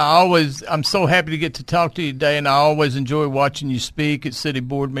 I'm so happy to get to talk to you today, and I always enjoy watching you speak at city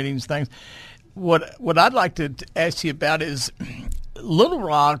board meetings, things. What I'd like to ask you about is Little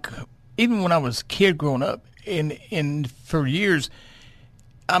Rock. Even when I was a kid growing up, and for years,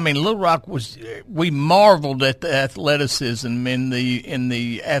 I mean, Little Rock we marveled at the athleticism in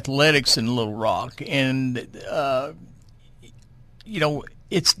the athletics in Little Rock, and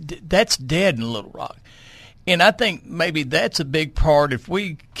that's dead in Little Rock, and I think maybe that's a big part. If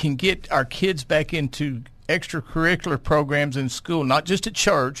we can get our kids back into extracurricular programs in school, not just at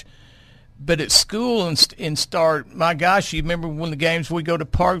church, but at school, and start. My gosh, you remember when the games we go to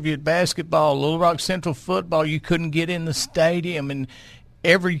Parkview at basketball, Little Rock Central football, you couldn't get in the stadium, and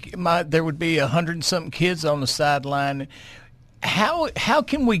there would be 100-something kids on the sideline. How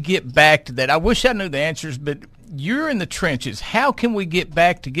can we get back to that? I wish I knew the answers, but you're in the trenches. How can we get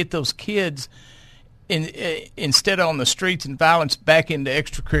back to get those kids instead of on the streets and violence back into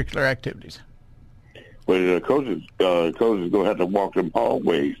extracurricular activities? Well, the coaches going to have to walk them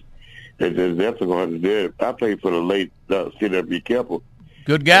hallways. They're definitely going to have to do it. I played for the late C.W. Keppel.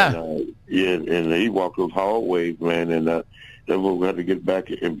 Good guy. And he walked those hallways, man, and that's what we have to get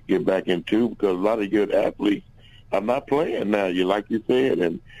back into, because a lot of good athletes are not playing now. Like you said,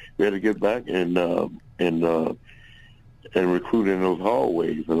 and we had to get back and recruit in those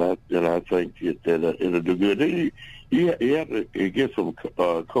hallways, and I think that it'll do good. Then you have to get some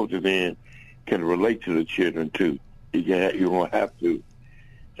coaches in can relate to the children too. You're gonna have to.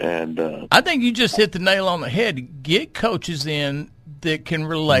 And I think you just hit the nail on the head. Get coaches in that can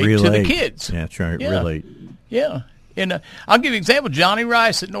relate to the kids. Yeah, that's right. Yeah. Relate. Yeah. And I'll give you an example. Johnny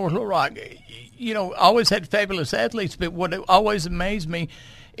Rice at North Little Rock, always had fabulous athletes, but what always amazed me,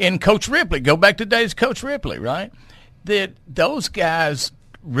 and Coach Ripley, go back to days Coach Ripley, right, that those guys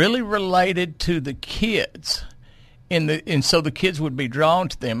really related to the kids, and so the kids would be drawn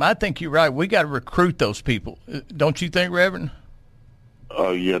to them. I think you're right. We got to recruit those people. Don't you think, Reverend?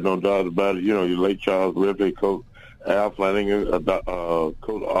 Yeah, no doubt about it. Your late Charles Ripley, Coach Al Flanagan, Coach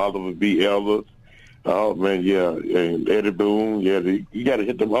Oliver B. Ellis. Oh man, yeah, and Eddie Boone. Yeah, you got to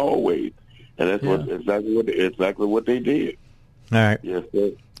hit them hallways, and that's exactly what they did. All right. Yes,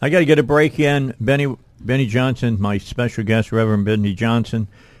 sir. I got to get a break in. Benny Johnson, my special guest, Reverend Benny Johnson,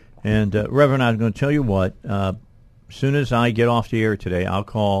 and Reverend, I'm going to tell you what. as soon as I get off the air today, I'll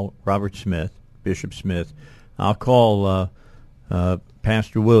call Robert Smith, Bishop Smith. I'll call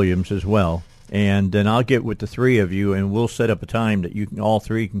Pastor Williams as well, and then I'll get with the three of you, and we'll set up a time that all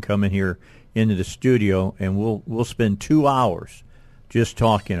three can come in here into the studio, and we'll spend 2 hours just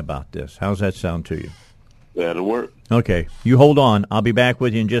talking about this. How's that sound to you? That'll work. Okay, you hold on. I'll be back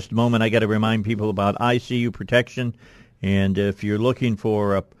with you in just a moment. I got to remind people about ICU protection, and if you're looking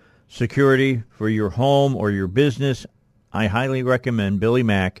for security for your home or your business, I highly recommend Billy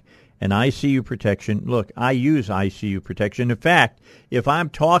Mack and ICU protection. Look, I use ICU protection. In fact, if I'm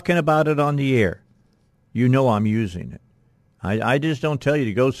talking about it on the air, you know I'm using it. I just don't tell you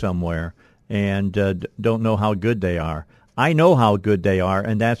to go somewhere and don't know how good they are. I know how good they are,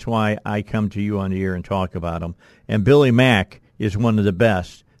 and that's why I come to you on the air and talk about them. And Billy Mack is one of the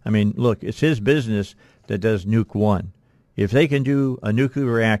best. I mean, look, it's his business that does Nuke One. If they can do a nuclear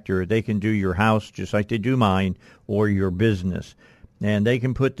reactor, they can do your house just like they do mine or your business. And they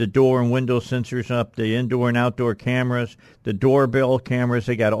can put the door and window sensors up, the indoor and outdoor cameras, the doorbell cameras.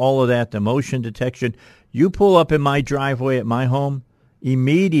 They got all of that, the motion detection. You pull up in my driveway at my home,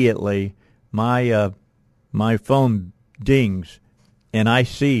 immediately my phone dings, and I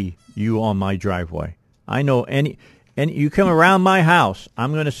see you on my driveway. I know any you come around my house,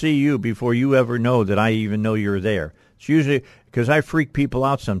 I'm going to see you before you ever know that I even know you're there. It's usually because I freak people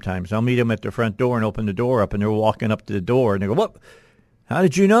out sometimes. I'll meet them at the front door and open the door up, and they're walking up to the door, and they go, "What? How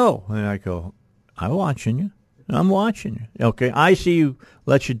did you know?" And I go, "I'm watching you. I'm watching you." Okay, ICU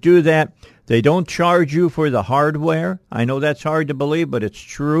lets you do that. They don't charge you for the hardware. I know that's hard to believe, but it's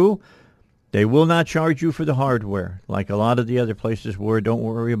true. They will not charge you for the hardware, like a lot of the other places where don't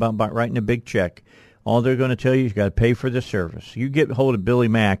worry about writing a big check. All they're going to tell you is you got to pay for the service. You get hold of Billy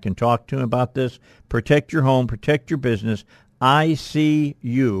Mack and talk to him about this. Protect your home, protect your business.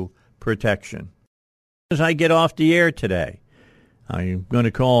 ICU protection. As I get off the air today, I'm going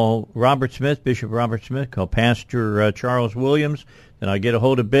to call Robert Smith, Bishop Robert Smith, call Pastor Charles Williams, then I get a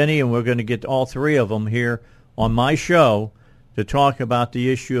hold of Benny, and we're going to get all three of them here on my show to talk about the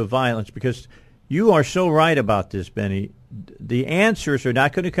issue of violence, because you are so right about this, Benny. The answers are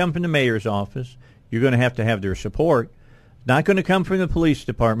not going to come from the mayor's office. You're going to have their support. Not going to come from the police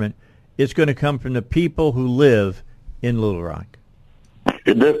department. It's going to come from the people who live in Little Rock.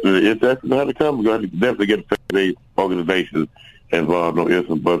 It's definitely not to come. We're going to definitely get the organizations involved, no ifs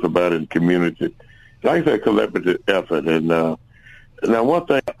and buts about it, in the community. Like I said, collaborative effort. And now one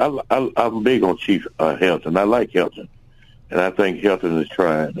thing, I'm big on Chief Helton. I like Helton. And I think Helton is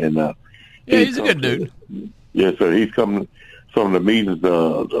trying. And he's a good dude. Yes, sir. He's coming from the meetings, the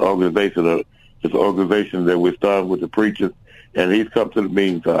organization that we're starting with the preachers, and he's come to the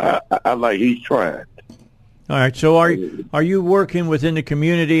meetings. So I like he's trying. All right. So are you working within the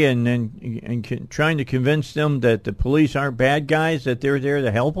community and trying to convince them that the police aren't bad guys, that they're there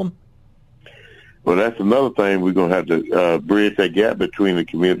to help them? Well, that's another thing we're going to have to bridge that gap between the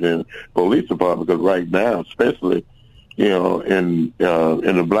community and the police department, because right now, especially, in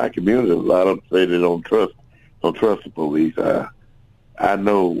the black community, a lot of them say they don't trust the police. I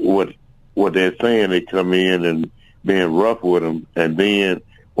know what they're saying. They come in and being rough with them, and then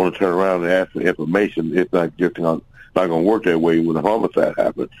want to turn around and ask for information. It's not going to work that way when a homicide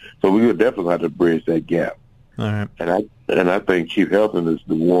happens. So we would definitely have to bridge that gap. All right. And I think Chief Helton is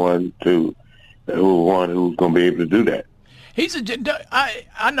the one who's going to be able to do that.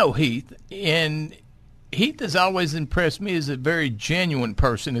 I know Heath, and Heath has always impressed me as a very genuine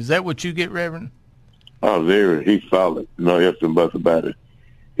person. Is that what you get, Reverend? Oh, he's solid. No ifs and buts about it.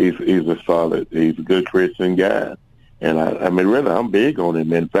 He's a good Christian guy. And I mean, really, I'm big on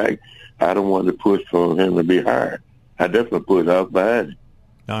him. In fact, I don't want to push for him to be hired. I definitely push out behind him.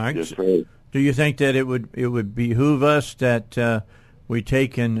 All right. Do you think that it would behoove us that we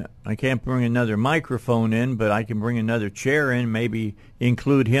take in? I can't bring another microphone in, but I can bring another chair in. Maybe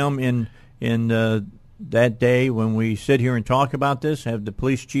include him in that day when we sit here and talk about this. Have the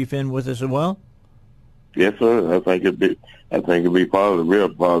police chief in with us as well. Yes, sir. I think it'd be positive, real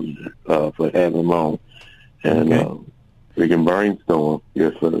positive for having him on, and we can brainstorm.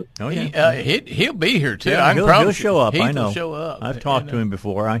 Yes, sir. Oh yeah, he'll be here too. Yeah, he'll show up. I know. Will show up. I've talked to him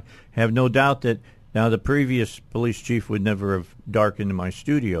before. I have no doubt that. Now, the previous police chief would never have darkened my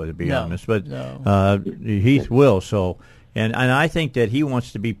studio, to be honest, but Heath will. So, and I think that he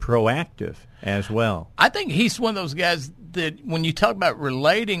wants to be proactive as well. I think he's one of those guys that when you talk about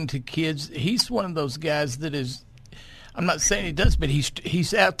relating to kids, he's one of those guys that is, I'm not saying he does, but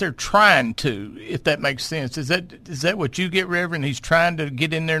he's out there trying to, if that makes sense. Is that what you get, Reverend? He's trying to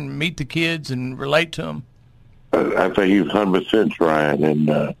get in there and meet the kids and relate to them? I think he's 100% trying,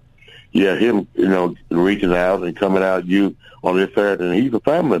 and him, reaching out and coming out on this Saturday. And he's a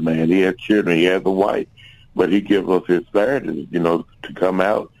family man. He has children. He has a wife. But he gives us his Saturdays, to come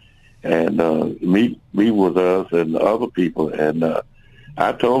out and meet with us and other people. And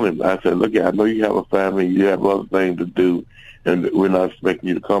I told him, I said, look, I know you have a family. You have other things to do. And we're not expecting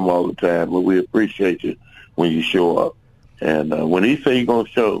you to come all the time. But we appreciate you when you show up. And when he says he's going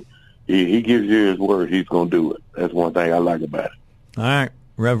to show, he gives you his word. He's going to do it. That's one thing I like about it. All right.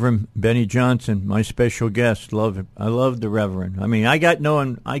 Reverend Benny Johnson, my special guest. Love him. I love the Reverend. I mean, I got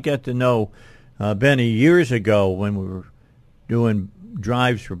to know Benny years ago when we were doing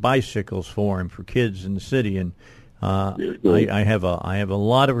drives for bicycles for him for kids in the city, and I have a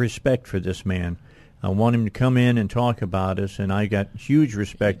lot of respect for this man. I want him to come in and talk about us, and I got huge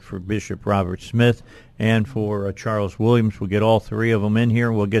respect for Bishop Robert Smith and for Charles Williams. We'll get all three of them in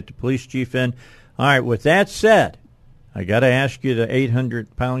here. We'll get the police chief in. All right. With that said, I got to ask you the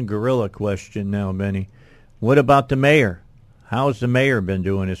 800-pound gorilla question now, Benny. What about the mayor? How's the mayor been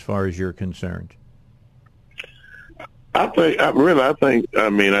doing as far as you're concerned? I think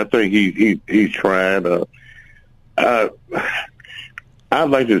he's trying. I'd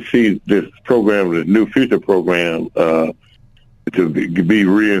like to see this program, the New Future program, to be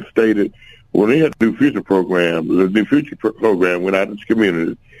reinstated. When they had the New Future program, went out into the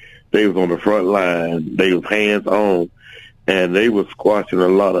community. They was on the front line. They was hands-on. And they was squashing a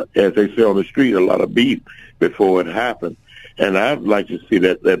lot of, as they say on the street, a lot of beef before it happened. And I'd like to see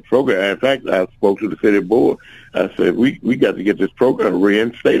that program. In fact, I spoke to the city board. I said, we got to get this program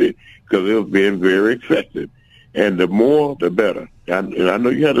reinstated because it was being very effective. And the more, the better. And I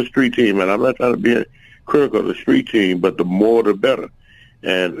know you had a street team, and I'm not trying to be critical of the street team, but the more, the better.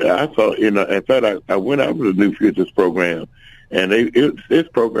 And I thought, in fact, I went out with the New Futures program, and this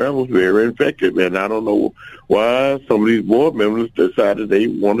program was very effective. And I don't know why some of these board members decided they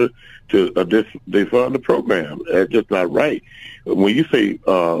wanted to defund the program. That's just not right. When you say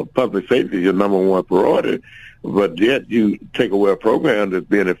public safety is your number one priority, but yet you take away a program that's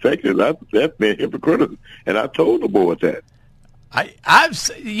being effective, that's been hypocritical. And I told the board that.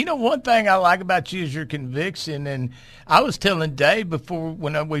 One thing I like about you is your conviction. And I was telling Dave before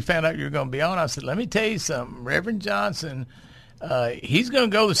when we found out you were going to be on, I said, let me tell you something. Reverend Johnson, he's going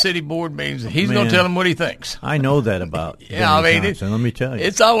to go to city board meetings. And he's going to tell them what he thinks. I know that about Johnson, let me tell you.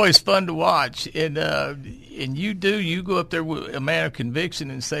 It's always fun to watch. And you go up there with a man of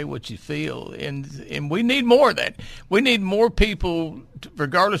conviction and say what you feel. And we need more of that. We need more people,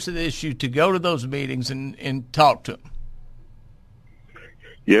 regardless of the issue, to go to those meetings and talk to them.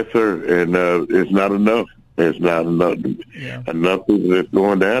 Yes, sir. And it's not enough. It's not enough. Yeah. Enough people that's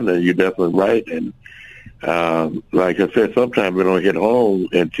going down there. You're definitely right. And like I said, sometimes we don't hit home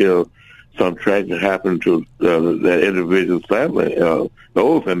until some tragedy happens to that individual's family,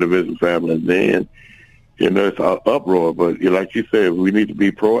 those individual families. Then, it's an uproar. But like you said, we need to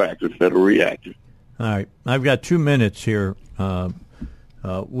be proactive instead of reactive. All right. I've got 2 minutes here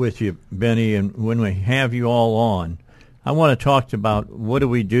with you, Benny, and when we have you all on, I want to talk about what do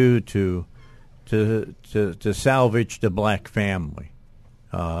we do to salvage the black family,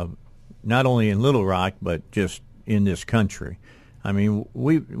 not only in Little Rock but just in this country. I mean,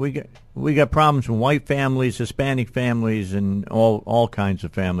 we got problems with white families, Hispanic families, and all kinds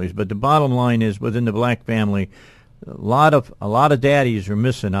of families. But the bottom line is, within the black family, a lot of daddies are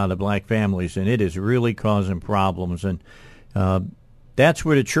missing out of black families, and it is really causing problems. And that's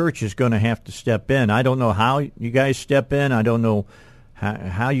where the church is going to have to step in. I don't know how you guys step in. I don't know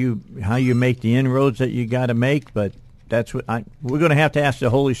how you make the inroads that you got to make, but that's what we're going to have to ask the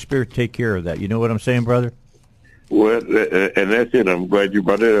Holy Spirit to take care of that. You know what I'm saying, brother? Well, and that's it. I'm glad you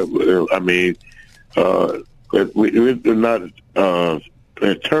brought it up. I mean, we do not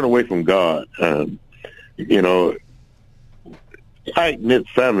turn away from God. Tight-knit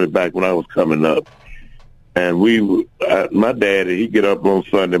family back when I was coming up. And my daddy, he'd get up on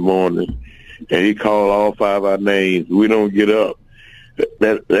Sunday morning, and he called all 5 of our names. We don't get up.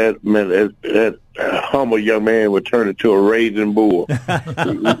 That humble young man would turn into a raging bull.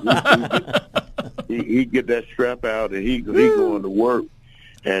 He'd get that strap out, and he going to work.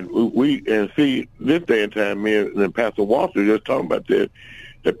 And see, this day and time, me and Pastor Walter just talking about this.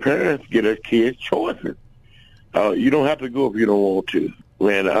 The parents get their kids choices. You don't have to go if you don't want to.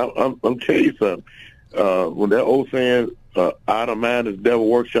 Man, I'm telling you something. When that old saying, out of mind is devil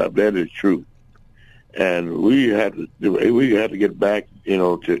workshop, that is true. And we had to get back,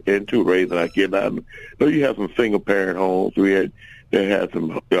 into raising our kids. I know you have some single parent homes. They had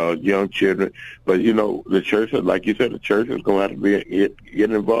some young children, but the church, like you said, the church is going to have to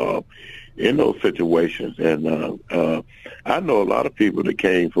get involved. in those situations. And I know a lot of people that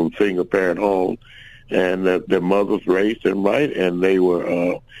came from single parent homes, and their mothers raised them right, and they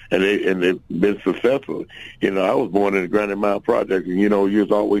were and they've been successful. I was born in the Granite Mile Project, and you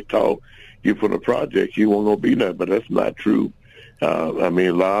was always taught you from the projects you weren't gonna be nothing, but that's not true. A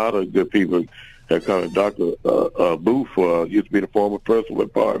lot of good people. Kind of Dr. Booth used to be the former president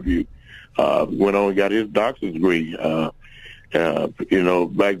with Parkview. Went on and got his doctor's degree. Back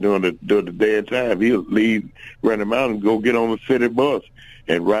during the day and time, he would leave Granite Mountain and go get on the city bus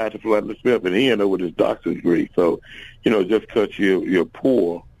and ride to Flatland Smith, and he ended up with his doctor's degree. So, just because you're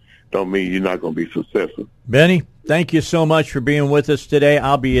poor don't mean you're not going to be successful. Benny, thank you so much for being with us today.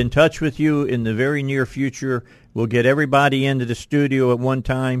 I'll be in touch with you in the very near future. We'll get everybody into the studio at one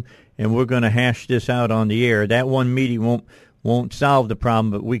time, and we're going to hash this out on the air. That one meeting won't solve the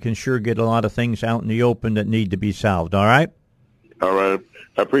problem, but we can sure get a lot of things out in the open that need to be solved. All right? All right.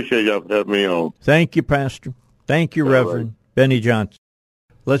 I appreciate y'all for having me on. Thank you, Pastor. Thank you, Reverend Benny Johnson.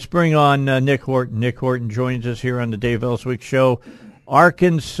 Let's bring on Nick Horton. Nick Horton joins us here on the Dave Elswick Show.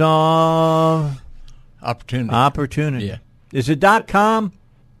 Arkansas Opportunity. Yeah. Is it .com?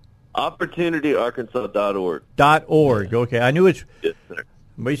 OpportunityArkansas.org. .org. Okay. I knew it's... Yes, sir.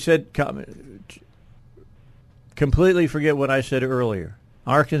 We said... Completely forget what I said earlier.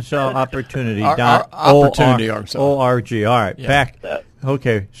 Arkansas Opportunity. Opportunity Arkansas. O-R-G. All right. Yeah. Back.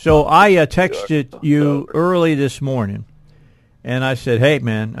 Okay. So I texted you early this morning, and I said, hey,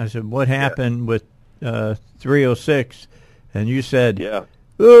 man, what happened with 306? And you said,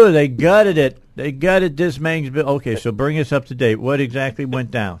 ooh, they gutted it. They gutted this Mang's bill. Okay, so bring us up to date. What exactly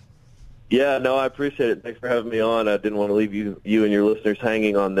went down? Yeah, no, I appreciate it. Thanks for having me on. I didn't want to leave you and your listeners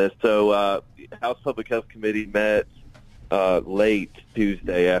hanging on this. So House Public Health Committee met late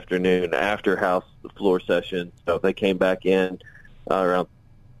Tuesday afternoon after House floor session. So they came back in around,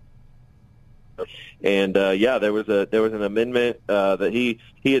 and there was an amendment that he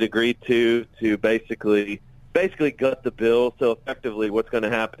had agreed to basically gut the bill. So effectively, what's going to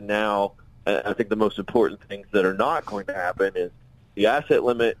happen now? I think the most important things that are not going to happen is the asset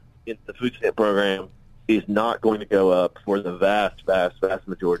limit in the food stamp program is not going to go up for the vast, vast, vast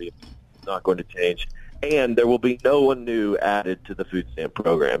majority of people. It's not going to change. And there will be no one new added to the food stamp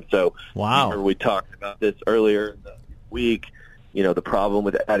program. So we talked about this earlier in the week. The problem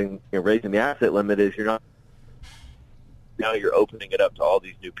with raising the asset limit is you're opening it up to all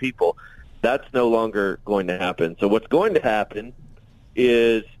these new people. That's no longer going to happen. So what's going to happen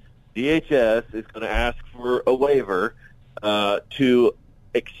is DHS is going to ask for a waiver to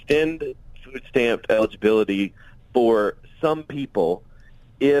extend food stamp eligibility for some people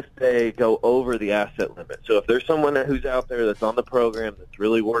if they go over the asset limit. So if there's someone who's out there that's on the program that's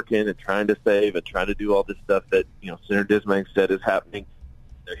really working and trying to save and trying to do all this stuff that Senator Dismang said is happening,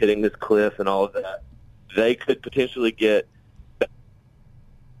 they're hitting this cliff and all of that, they could potentially get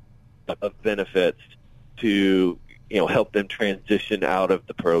of benefits to help them transition out of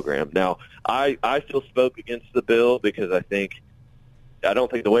the program. Now, I still spoke against the bill because I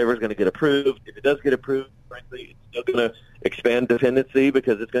don't think the waiver is going to get approved. If it does get approved, frankly, it's still going to expand dependency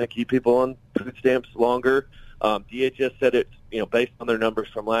because it's going to keep people on food stamps longer. DHS said it's, based on their numbers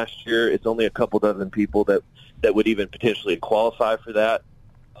from last year, it's only a couple dozen people that would even potentially qualify for that.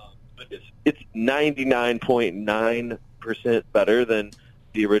 But it's 99.9% better than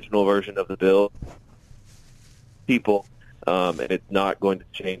the original version of the bill. People, and it's not going to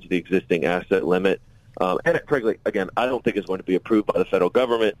change the existing asset limit. And frankly, again, I don't think it's going to be approved by the federal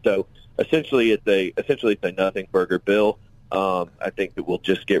government. So essentially, it's a nothing burger bill. I think it will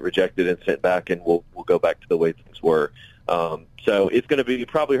just get rejected and sent back, and we'll go back to the way things were. So it's going to be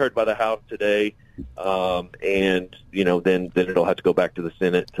probably heard by the House today, and then it'll have to go back to the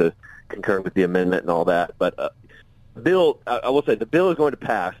Senate to concur with the amendment and all that. But the bill, I will say, the bill is going to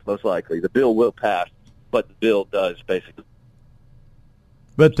pass most likely. The bill will pass, but the bill does basically.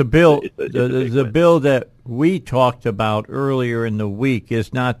 But the bill, the bill that we talked about earlier in the week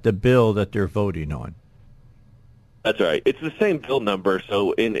is not the bill that they're voting on. That's right. It's the same bill number.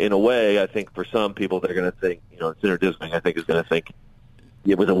 So in a way, I think for some people, they're going to think, Senator Dismang, I think, is going to think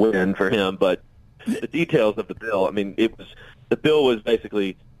it was a win for him. But the details of the bill, the bill was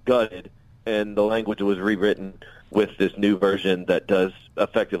basically gutted, and the language was rewritten with this new version that does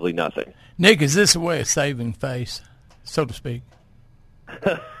effectively nothing. Nick, is this a way of saving face, so to speak?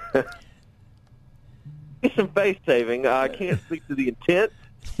 Some face saving. I can't speak to the intent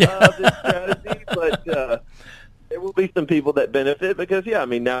of this strategy, but there will be some people that benefit because, now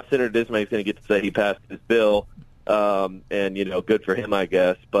Senator Dismay is going to get to say he passed this bill, and, good for him, I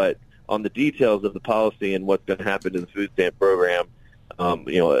guess. But on the details of the policy and what's going to happen to the food stamp program,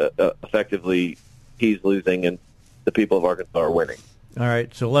 effectively he's losing and the people of Arkansas are winning. All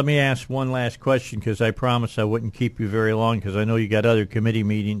right, so let me ask one last question because I promised I wouldn't keep you very long because I know you got other committee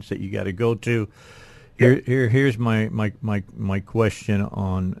meetings that you got to go to. Here's my question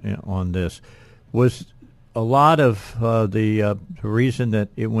on this. Was a lot of the reason that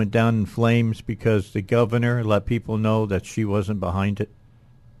it went down in flames because the governor let people know that she wasn't behind it?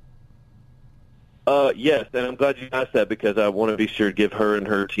 Yes, and I'm glad you asked that because I want to be sure to give her and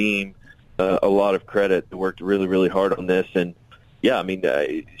her team a lot of credit. They worked really, really hard on this, and yeah, I mean,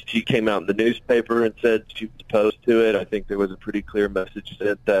 she came out in the newspaper and said she was opposed to it. I think there was a pretty clear message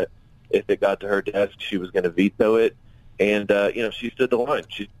sent that if it got to her desk, she was going to veto it, and she stood the line.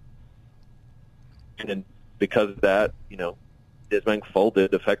 And because of that, Disbank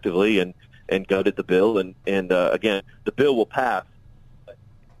folded effectively and gutted the bill, and again, the bill will pass. It's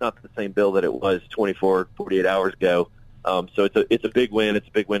not the same bill that it was 24, 48 hours ago. So it's a big win. It's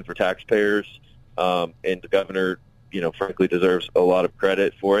a big win for taxpayers, and the governor, frankly, deserves a lot of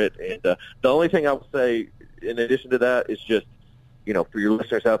credit for it. And the only thing I will say, in addition to that, is just, for your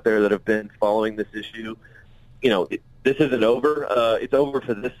listeners out there that have been following this issue, this isn't over. It's over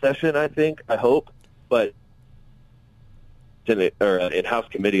for this session, I hope. But in House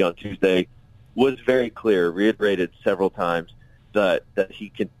Committee on Tuesday was very clear, reiterated several times that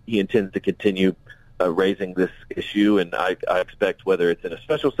he intends to continue raising this issue, and I expect whether it's in a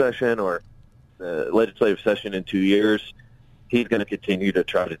special session or legislative session in 2 years, he's going to continue to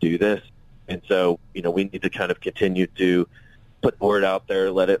try to do this. And so, we need to kind of continue to put the word out there,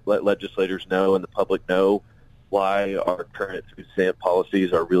 let legislators know and the public know why our current food stamp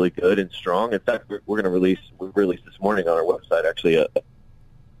policies are really good and strong. In fact, we released this morning on our website actually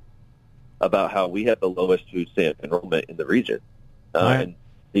about how we have the lowest food stamp enrollment in the region. And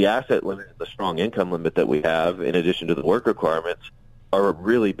the asset limit and the strong income limit that we have, in addition to the work requirements, are a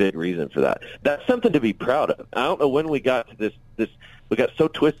really big reason for that. That's something to be proud of. I don't know when we got to this. We got so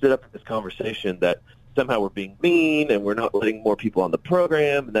twisted up in this conversation that somehow we're being mean and we're not letting more people on the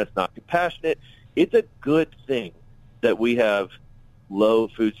program, and that's not compassionate. It's a good thing that we have low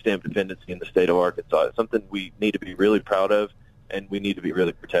food stamp dependency in the state of Arkansas. It's something we need to be really proud of, and we need to be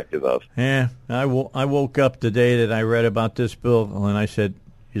really protective of. Yeah, I woke up the day that I read about this bill, and I said,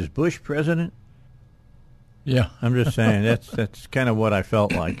 is Bush president? Yeah. I'm just saying, that's kind of what I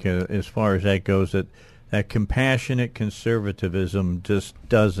felt like as far as that goes, that compassionate conservatism just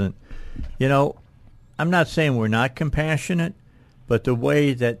doesn't, I'm not saying we're not compassionate, but the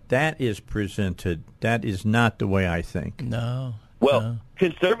way that is presented, that is not the way I think. No. Well,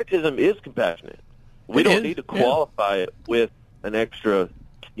 conservatism is compassionate. We don't need to qualify it with an extra,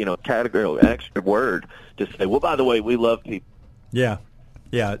 category, an extra word to say, well, by the way, we love people. Yeah.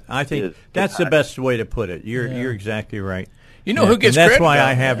 Yeah, I think that's the best way to put it. You're exactly right. Who gets credit? That's why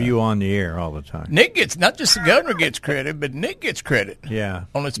I have you on the air all the time. Nick gets, not just the governor gets credit, but Nick gets credit.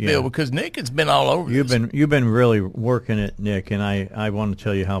 On this bill because Nick has been all over You've been really working it, Nick, and I want to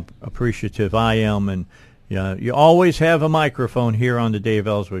tell you how appreciative I am. And you always have a microphone here on the Dave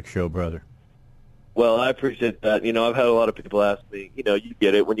Elswick Show, brother. Well, I appreciate that. I've had a lot of people ask me, you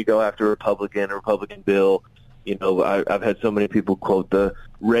get it when you go after a Republican bill. I've had so many people quote the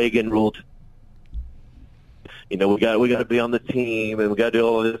Reagan rule. We got to be on the team, and we got to do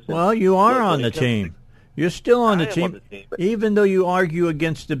all of this. Well, you are on the team. You're still on the team. Even though you argue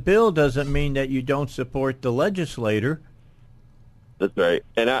against the bill, doesn't mean that you don't support the legislator. That's right.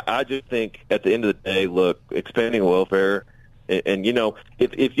 And I just think at the end of the day, look, expanding welfare, and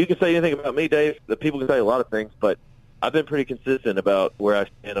if you can say anything about me, Dave, the people can say a lot of things, but I've been pretty consistent about where I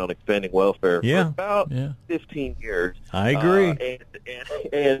stand on expanding welfare for about 15 years. I agree.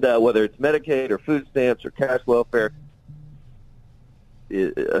 And whether it's Medicaid or food stamps or cash welfare,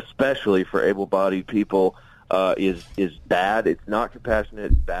 especially for able-bodied people, is bad. It's not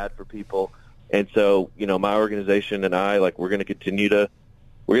compassionate. It's bad for people. And so, my organization and I, we're going to continue to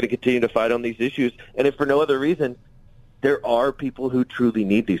fight on these issues. And if for no other reason, there are people who truly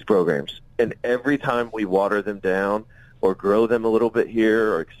need these programs. And every time we water them down or grow them a little bit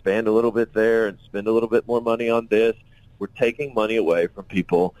here or expand a little bit there and spend a little bit more money on this, we're taking money away from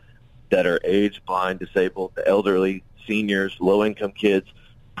people that are age, blind, disabled, the elderly, seniors, low-income kids,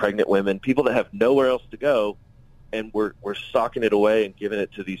 pregnant women, people that have nowhere else to go, and we're socking it away and giving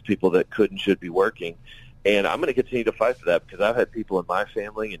it to these people that could and should be working. And I'm going to continue to fight for that because I've had people in my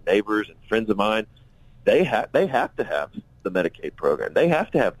family and neighbors and friends of mine, they have to have the Medicaid program. They have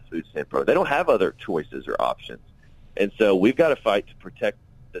to have the food stamp program. They don't have other choices or options. And so we've got to fight to protect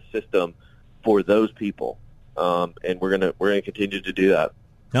the system for those people. And we're gonna continue to do that.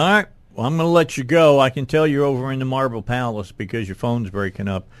 All right. Well, I'm going to let you go. I can tell you're over in the Marble Palace because your phone's breaking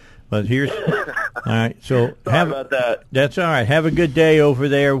up. But here's all right. So Sorry about that. That's all right. Have a good day over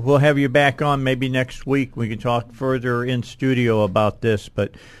there. We'll have you back on maybe next week. We can talk further in studio about this.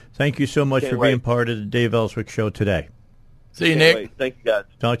 But thank you so much for being part of the Dave Elswick Show today. See you, Nick. Thank you, guys.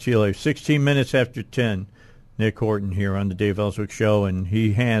 Talk to you later. 16 minutes after 10. Nick Horton here on the Dave Elswick Show, and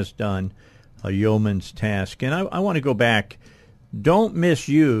he has done a yeoman's task. And I want to go back. Don't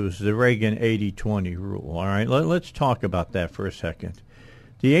misuse the Reagan 80-20 rule, all right? Let's talk about that for a second.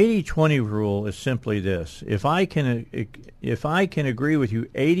 The 80-20 rule is simply this. If I can agree with you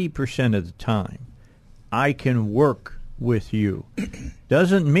 80% of the time, I can work with you.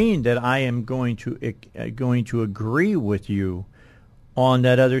 Doesn't mean that I am going to agree with you on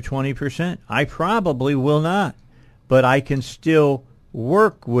that other 20%. I probably will not, but I can still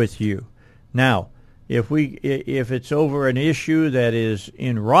work with you. Now, if it's over an issue that is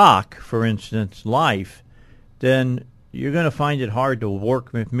in rock, for instance, life, then you're going to find it hard to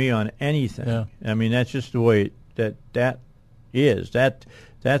work with me on anything. Yeah. I mean, that's just the way that is.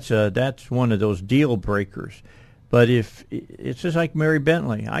 That's one of those deal breakers. But if it's just like Mary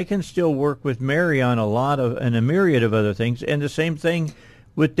Bentley, I can still work with Mary on a myriad of other things, and the same thing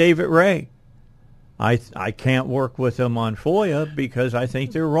with David Ray. I can't work with them on FOIA because I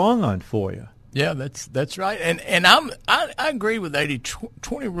think they're wrong on FOIA. Yeah, that's right, and I agree with the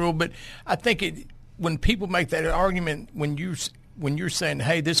 80-20 rule, but I think when people make that argument, when you're saying,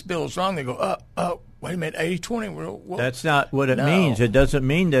 hey, this bill is wrong, they go, wait a minute, 80-20 rule. Well, that's not what it means. It doesn't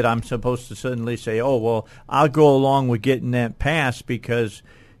mean that I'm supposed to suddenly say, oh, well, I'll go along with getting that passed because,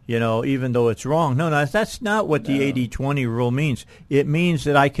 even though it's wrong. No, that's not what the 80-20 rule means. It means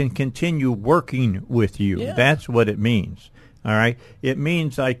that I can continue working with you. Yeah. That's what it means. All right? It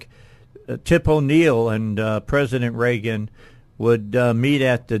means like Tip O'Neill and President Reagan would meet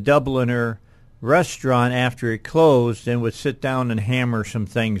at the Dubliner restaurant after it closed and would sit down and hammer some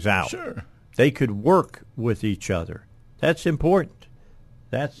things out. Sure. They could work with each other. That's important.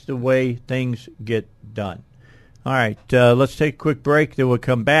 That's the way things get done. All right, let's take a quick break. Then we'll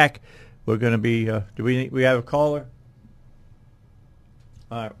come back. We're going to be. Do we have a caller?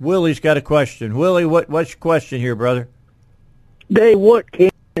 All right, Willie's got a question. Willie, what's your question here, brother? Dave, what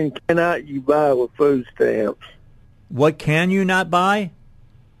can and cannot you buy with food stamps? What can you not buy?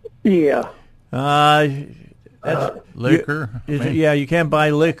 Yeah. Liquor. You can't buy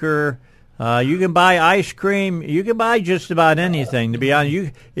liquor. You can buy ice cream. You can buy just about anything. To be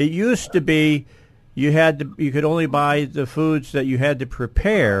honest, it used to be you could only buy the foods that you had to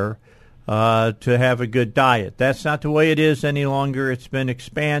prepare to have a good diet. That's not the way it is any longer. It's been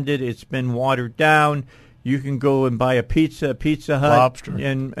expanded. It's been watered down. You can go and buy a Pizza Hut, lobster,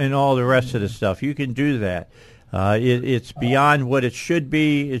 and all the rest of the stuff. You can do that. It's beyond what it should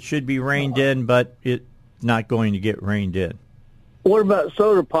be. It should be reined in, but it's not going to get reined in. What about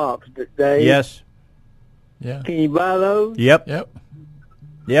soda pops, Dave? Yes. Yeah. Can you buy those? Yep.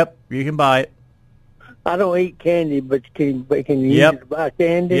 You can buy it. I don't eat candy, but can you use it to buy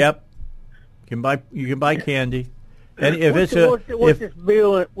candy? Yep. You can buy candy. And if what's this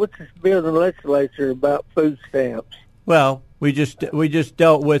bill in the legislature about food stamps? Well, we just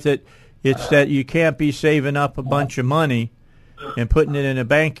dealt with it. It's that you can't be saving up a bunch of money and putting it in a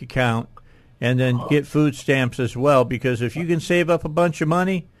bank account and then get food stamps as well, because if you can save up a bunch of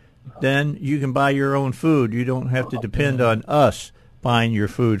money, then you can buy your own food. You don't have to depend on us buying your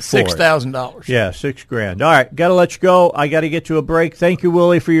food for $6,000. Yeah, $6,000. All right, got to let you go. I got to get to a break. Thank you,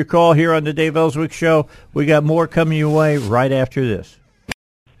 Willie, for your call here on the Dave Elswick Show. We got more coming your way right after this.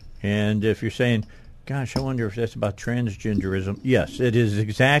 And if you're saying, gosh, I wonder if that's about transgenderism. Yes, it is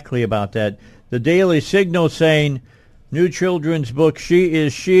exactly about that. The Daily Signal saying, new children's book, She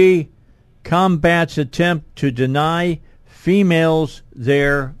Is She, combats attempt to deny females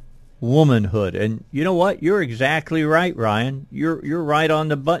their womanhood. And you know what? You're exactly right, Ryan. You're right on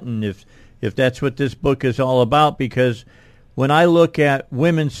the button if that's what this book is all about, because when I look at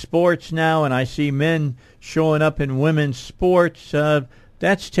women's sports now and I see men showing up in women's sports,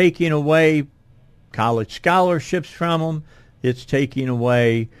 that's taking away college scholarships from them. It's taking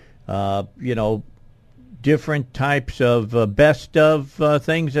away, different types of best of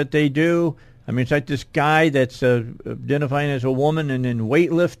things that they do. I mean, it's like this guy that's identifying as a woman and in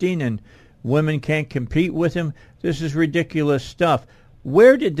weightlifting, and women can't compete with him. This is ridiculous stuff.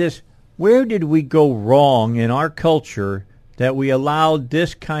 Where did we go wrong in our culture that we allowed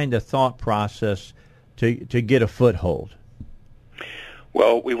this kind of thought process to get a foothold?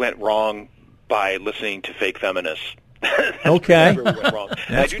 Well, we went wrong by listening to fake feminists Okay. Went wrong.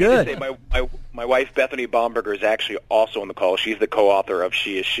 That's I do good. Need to say my wife, Bethany Baumberger, is actually also on the call. She's the co-author of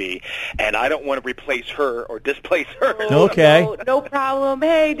She Is She, and I don't want to replace her or displace her. Okay. No problem.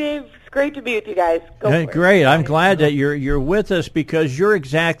 Hey, Dave, it's great to be with you guys. Go for it. Great. I'm glad that you're with us, because you're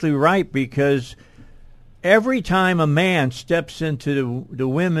exactly right, because every time a man steps into the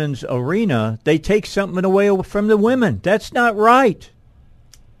women's arena, they take something away from the women. That's not right.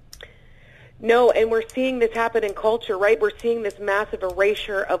 No, and we're seeing this happen in culture, right? We're seeing this massive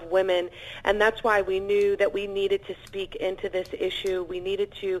erasure of women, and that's why we knew that we needed to speak into this issue. We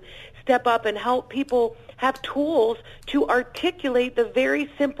needed to step up and help people have tools to articulate the very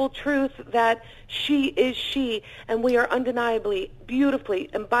simple truth that she is she, and we are undeniably,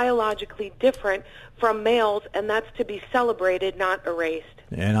 beautifully, and biologically different from males, and that's to be celebrated, not erased.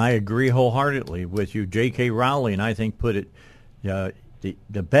 And I agree wholeheartedly with you. J.K. Rowling, I think, put it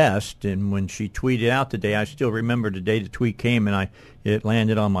the best, and when she tweeted out today, I still remember the day the tweet came, and it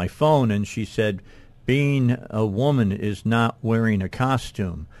landed on my phone, and she said, being a woman is not wearing a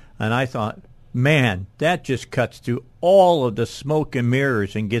costume. And I thought, man, that just cuts through all of the smoke and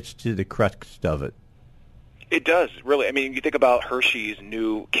mirrors and gets to the crux of it. It does, really. I mean, you think about Hershey's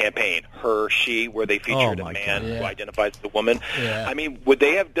new campaign, Hershey, where they featured a man who identifies as a woman. Yeah. I mean, would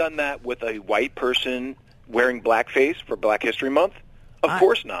they have done that with a white person wearing blackface for Black History Month? Of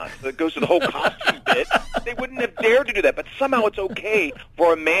course not. It goes to the whole costume bit. They wouldn't have dared to do that. But somehow it's okay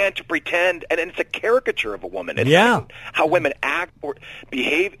for a man to pretend, and it's a caricature of a woman. It's how women act or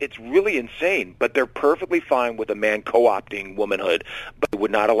behave. It's really insane. But they're perfectly fine with a man co-opting womanhood. But they would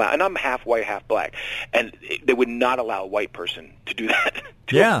not allow, and I'm half white, half black, and they would not allow a white person to do that.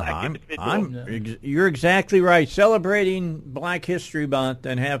 You're exactly right. Celebrating Black History Month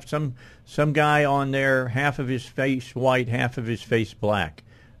and have some guy on there, half of his face white, half of his face black.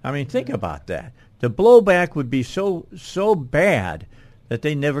 I mean, think about that. The blowback would be so bad that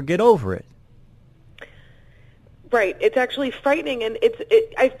they never get over it. Right. It's actually frightening, and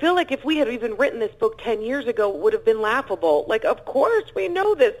I feel like if we had even written this book 10 years ago, it would have been laughable. Like, of course we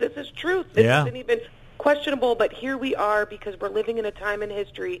know this. This is truth. This isn't even questionable, but here we are because we're living in a time in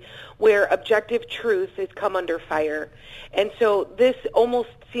history where objective truth has come under fire. And so this almost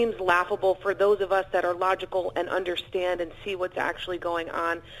seems laughable for those of us that are logical and understand and see what's actually going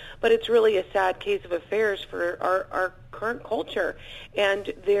on. But it's really a sad case of affairs for our current culture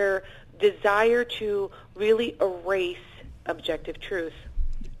and their desire to really erase objective truth.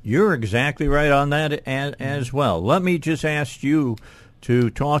 You're exactly right on that as well. Let me just ask you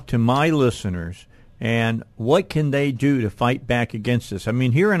to talk to my listeners. And what can they do to fight back against this? I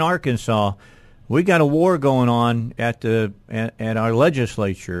mean, here in Arkansas, we got a war going on at our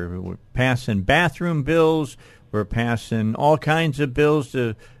legislature. We're passing bathroom bills. We're passing all kinds of bills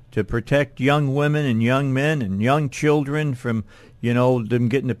to protect young women and young men and young children from, them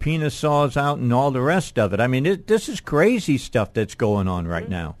getting the penis saws out and all the rest of it. I mean, this is crazy stuff that's going on right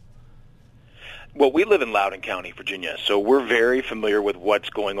now. Well, we live in Loudoun County, Virginia, so we're very familiar with what's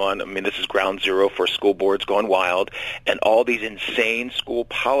going on. I mean, this is ground zero for school boards gone wild and all these insane school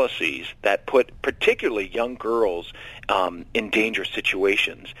policies that put particularly young girls in dangerous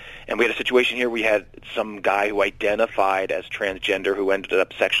situations. And we had a situation here. We had some guy who identified as transgender who ended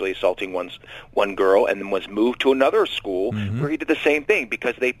up sexually assaulting one girl and then was moved to another school where he did the same thing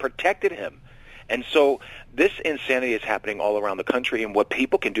because they protected him. And so this insanity is happening all around the country, and what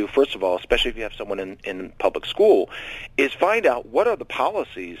people can do, first of all, especially if you have someone in public school, is find out what are the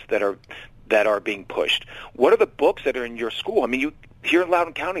policies that are being pushed. What are the books that are in your school? I mean, here in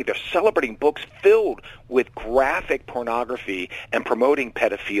Loudoun County, they're celebrating books filled with graphic pornography and promoting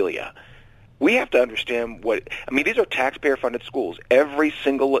pedophilia. We have to understand these are taxpayer-funded schools. Every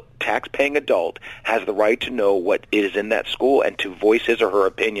single tax-paying adult has the right to know what is in that school and to voice his or her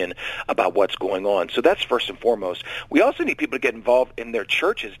opinion about what's going on. So that's first and foremost. We also need people to get involved in their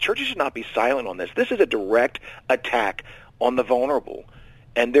churches. Churches should not be silent on this. This is a direct attack on the vulnerable.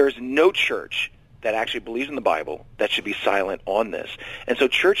 And there's no church that actually believes in the Bible that should be silent on this. And so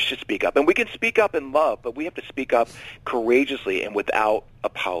church should speak up. And we can speak up in love, but we have to speak up courageously and without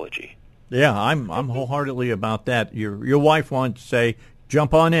apology. Yeah, I'm wholeheartedly about that. Your wife wants to say,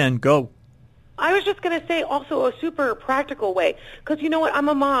 jump on in, go. I was just going to say also a super practical way, because you know what, I'm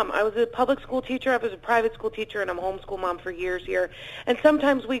a mom. I was a public school teacher, I was a private school teacher, and I'm a homeschool mom for years here. And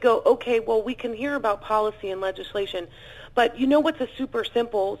sometimes we go, okay, well, we can hear about policy and legislation, but you know what's a super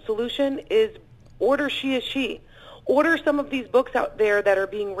simple solution is order She Is She. Order some of these books out there that are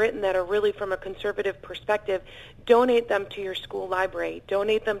being written that are really from a conservative perspective. Donate them to your school library.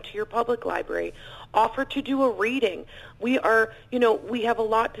 Donate them to your public library. Offer to do a reading. We have a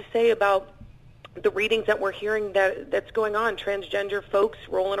lot to say about the readings that we're hearing that's going on, transgender folks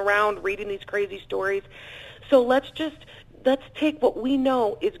rolling around reading these crazy stories. So let's take what we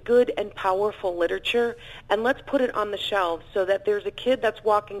know is good and powerful literature and let's put it on the shelves so that there's a kid that's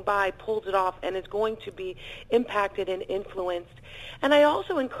walking by, pulls it off, and is going to be impacted and influenced. And I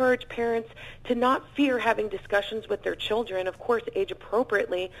also encourage parents to not fear having discussions with their children, of course, age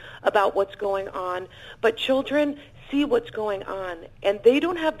appropriately, about what's going on. But children see what's going on, and they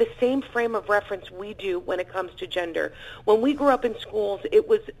don't have the same frame of reference we do when it comes to gender. When we grew up in schools, it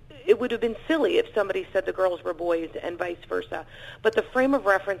would have been silly if somebody said the girls were boys and vice versa. But the frame of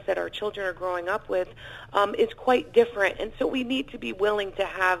reference that our children are growing up with is quite different, and so we need to be willing to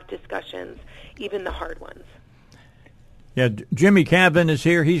have discussions, even the hard ones. Yeah, Jimmy Cavan is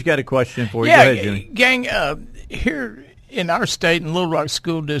here. He's got a question for you. Yeah, Go ahead, Jimmy. Gang, here in our state, in Little Rock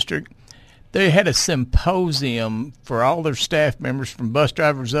School District, they had a symposium for all their staff members from bus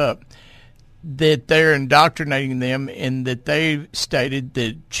drivers up that they're indoctrinating them, and that they stated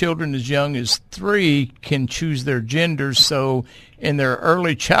that children as young as 3 can choose their genders. So in their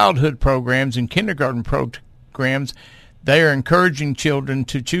early childhood programs and kindergarten programs, they are encouraging children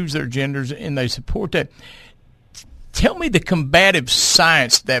to choose their genders, and they support that. Tell me the combative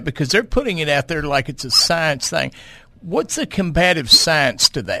science to that, because they're putting it out there like it's a science thing. What's the combative science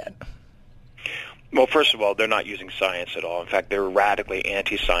to that? Well, first of all, they're not using science at all. In fact, they're radically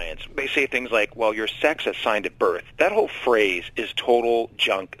anti-science. They say things like, well, your sex is assigned at birth. That whole phrase is total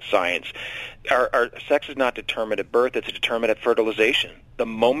junk science. Our sex is not determined at birth. It's determined at fertilization. The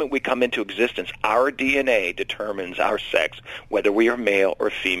moment we come into existence, our DNA determines our sex, whether we are male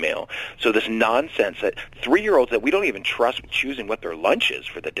or female. So this nonsense that 3-year-olds that we don't even trust with choosing what their lunch is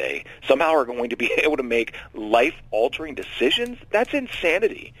for the day somehow are going to be able to make life-altering decisions, that's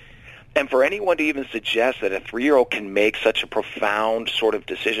insanity. And for anyone to even suggest that a 3-year-old can make such a profound sort of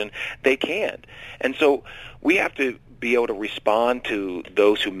decision, they can't. And so we have to be able to respond to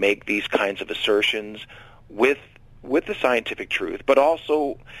those who make these kinds of assertions with the scientific truth, but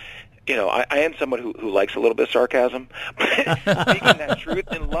also, you know, I am someone who likes a little bit of sarcasm, but speaking that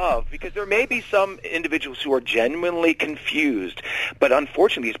truth in love, because there may be some individuals who are genuinely confused, but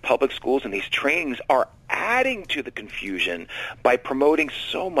unfortunately these public schools and these trainings are adding to the confusion by promoting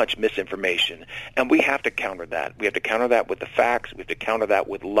so much misinformation, and we have to counter that. We have to counter that with the facts. We have to counter that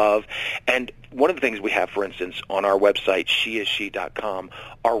with love. And one of the things we have, for instance, on our website, sheisshe.com,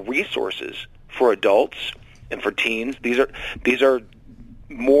 are resources for adults and for teens. These are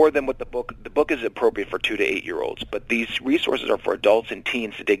more than what the book is appropriate for 2 to 8-year-olds, but these resources are for adults and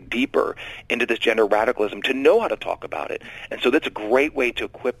teens to dig deeper into this gender radicalism, to know how to talk about it. And so that's a great way to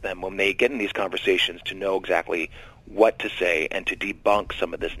equip them when they get in these conversations to know exactly what to say and to debunk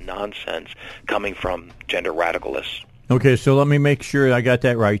some of this nonsense coming from gender radicalists. Okay, so let me make sure I got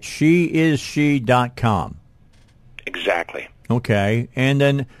that right. Sheisshe.com. Exactly. Okay, and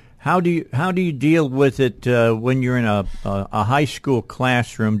then how do you deal with it when you're in a high school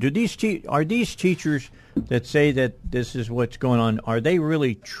classroom? Are these teachers that say that this is what's going on, are they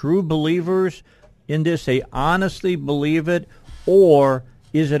really true believers in this? They honestly believe it, or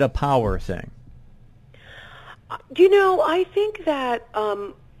is it a power thing? You know, I think that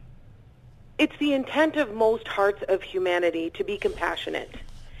it's the intent of most hearts of humanity to be compassionate.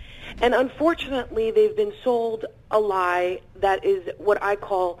 And unfortunately, they've been sold a lie that is what I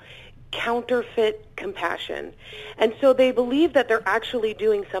call counterfeit compassion. And so they believe that they're actually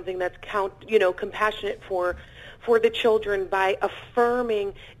doing something that's compassionate for the children by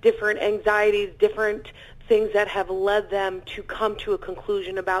affirming different anxieties, different things that have led them to come to a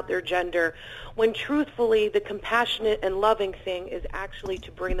conclusion about their gender, when truthfully the compassionate and loving thing is actually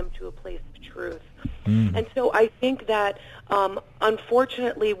to bring them to a place of truth. And so I think that,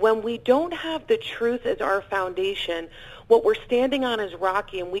 unfortunately, when we don't have the truth as our foundation, what we're standing on is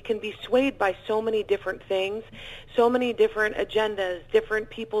rocky, and we can be swayed by so many different things, so many different agendas, different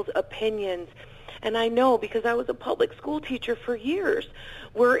people's opinions. And I know, because I was a public school teacher for years,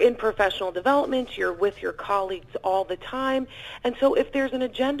 we're in professional development, you're with your colleagues all the time. And so if there's an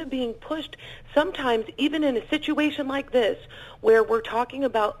agenda being pushed, sometimes even in a situation like this, where we're talking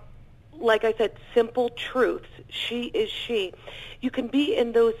about, like I said, simple truths, she is she, you can be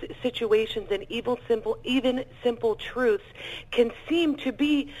in those situations, and even simple truths can seem to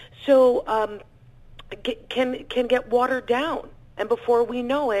be so, can get watered down. And before we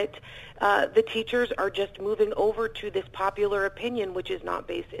know it, the teachers are just moving over to this popular opinion, which is not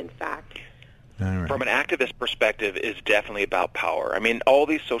based in fact. Right. From an activist perspective, is definitely about power. I mean, all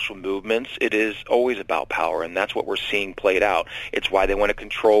these social movements, it is always about power, and that's what we're seeing played out. It's why they want to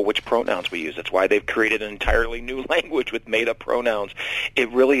control which pronouns we use. It's why they've created an entirely new language with made-up pronouns.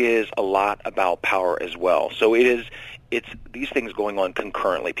 It really is a lot about power as well. So it's these things going on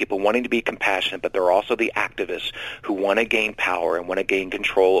concurrently. People wanting to be compassionate, but there are also the activists who want to gain power and want to gain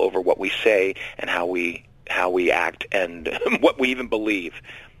control over what we say and how we act and what we even believe.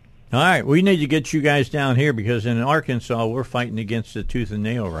 All right, we need to get you guys down here because in Arkansas we're fighting against the tooth and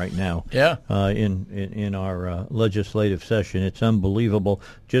nail right now. Yeah. In our legislative session, it's unbelievable.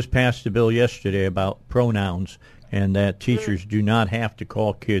 Just passed a bill yesterday about pronouns and that teachers do not have to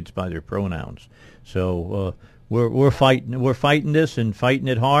call kids by their pronouns. So we're fighting this and fighting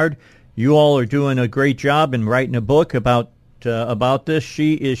it hard. You all are doing a great job in writing a book about this.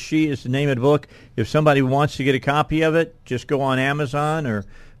 She is the name of the book. If somebody wants to get a copy of it, just go on Amazon or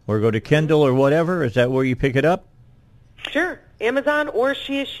go to Kindle or whatever. Is that where you pick it up? Sure. Amazon or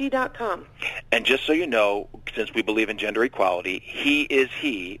sheisshe.com. And just so you know, since we believe in gender equality, He Is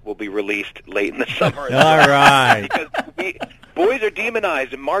He will be released late in the summer. All right. Because boys are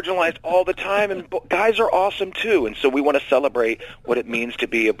demonized and marginalized all the time, and guys are awesome too. And so we want to celebrate what it means to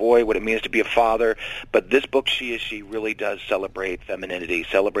be a boy, what it means to be a father. But this book, She Is She, really does celebrate femininity,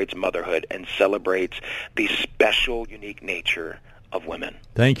 celebrates motherhood, and celebrates the special, unique nature of women.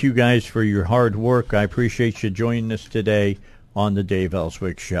 Thank you guys for your hard work. I appreciate you joining us today on the Dave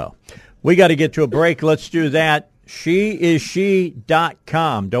Elswick Show. We got to get to a break. Let's do that.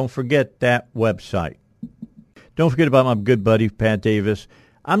 sheisshe.com. Don't forget that website. Don't forget about my good buddy, Pat Davis.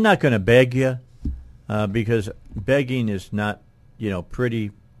 I'm not going to beg you because begging is not,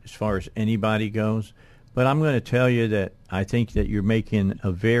 pretty as far as anybody goes. But I'm going to tell you that I think that you're making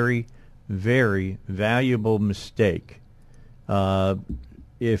a very, very valuable mistake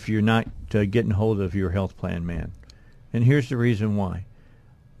if you're not getting hold of your health plan man. And here's the reason why.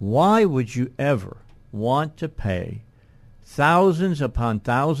 Why would you ever want to pay thousands upon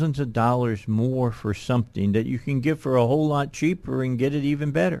thousands of dollars more for something that you can get for a whole lot cheaper and get it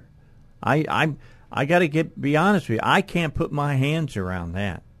even better? I got to be honest with you. I can't put my hands around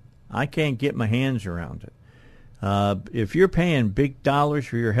that. I can't get my hands around it. If you're paying big dollars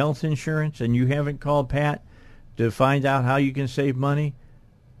for your health insurance and you haven't called Pat to find out how you can save money,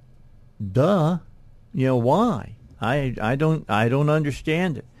 why? I don't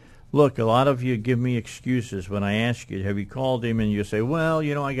understand it. Look, a lot of you give me excuses when I ask you, have you called him? And you say, well,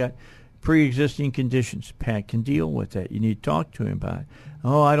 I got pre-existing conditions. Pat can deal with that. You need to talk to him about it.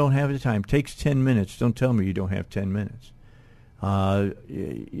 Oh, I don't have the time. It takes 10 minutes. Don't tell me you don't have 10 minutes.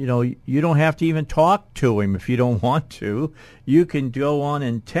 You don't have to even talk to him if you don't want to. You can go on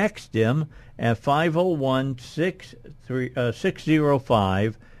and text him at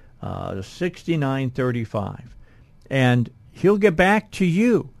 501-605-6935. And he'll get back to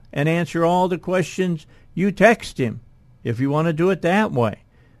you and answer all the questions you text him if you want to do it that way.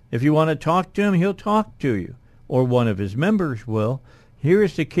 If you want to talk to him, he'll talk to you, or one of his members will.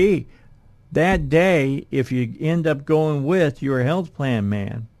 Here's the key. That day, if you end up going with your health plan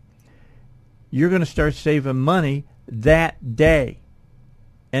man, you're going to start saving money that day.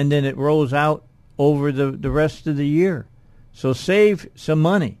 And then it rolls out over the rest of the year. So save some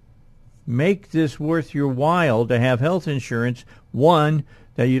money. Make this worth your while to have health insurance. One,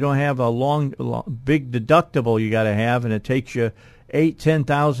 that you don't have a long big deductible you got to have, and it takes you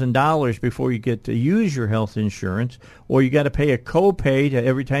 $8,000-$10,000 before you get to use your health insurance, or you got to pay a copay to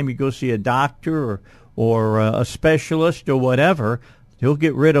every time you go see a doctor or a specialist or whatever. He'll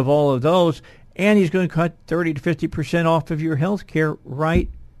get rid of all of those, and he's going to cut 30 to 50% off of your health care right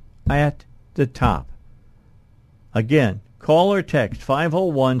at the top. Again, call or text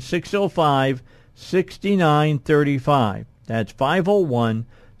 501-605-6935. That's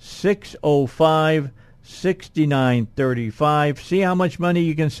 501-605-6935. See how much money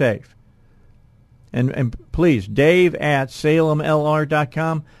you can save. And please, Dave at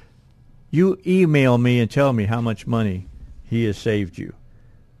SalemLR.com, you email me and tell me how much money he has saved you.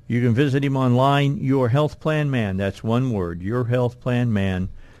 You can visit him online, Your Health Plan Man. That's one word,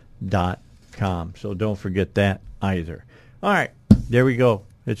 yourhealthplanman.com. So don't forget that either. All right, there we go.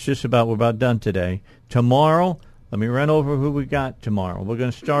 We're about done today. Tomorrow, let me run over who we got tomorrow. We're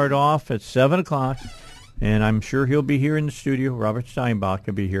going to start off at 7 o'clock, and I'm sure he'll be here in the studio. Robert Steinbach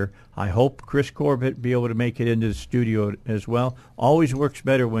will be here. I hope Chris Corbett will be able to make it into the studio as well. Always works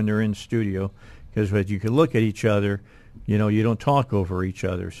better when they're in the studio because you can look at each other. You don't talk over each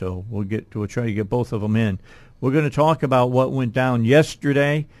other. So we'll try to get both of them in. We're going to talk about what went down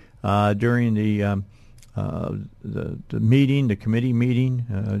yesterday during the the meeting, the committee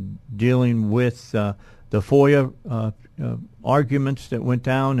meeting, dealing with the FOIA arguments that went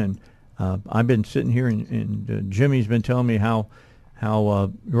down, and I've been sitting here, and Jimmy's been telling me how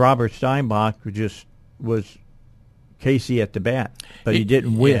Robert Steinbach just was Casey at the bat, but he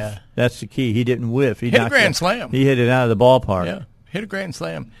didn't whiff. Yeah. That's the key. He didn't whiff. He hit a grand slam. He hit it out of the ballpark. Yeah, hit a grand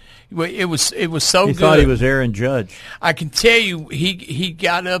slam. It was so good. He thought he was Aaron Judge. I can tell you, he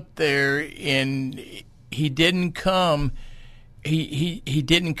got up there and he didn't come. He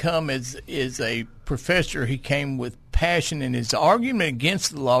didn't come as a professor. He came with passion, and his argument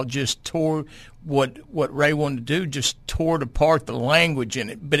against the law just tore what Ray wanted to do. Just tore apart the language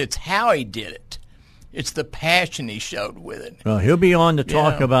in it. But it's how he did it. It's the passion he showed with it. Well, he'll be on to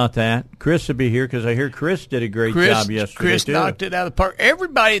talk about that. Chris will be here because I hear Chris did a great job yesterday. Chris knocked it out of the park.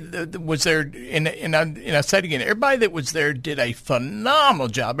 Everybody that was there, and I said again, everybody that was there did a phenomenal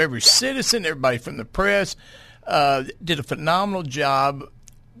job. Every citizen, everybody from the press did a phenomenal job.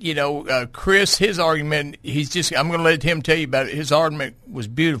 You know, Chris, his argument, I'm going to let him tell you about it. His argument was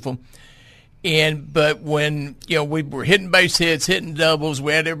beautiful. But when, we were hitting base hits, hitting doubles,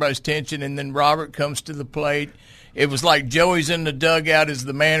 we had everybody's attention, and then Robert comes to the plate. It was like Joey's in the dugout as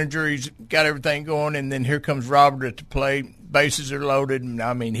the manager. He's got everything going, and then here comes Robert at the plate. Bases are loaded,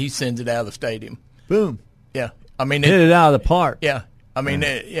 and, he sends it out of the stadium. Boom. Yeah. Hit it out of the park. Yeah.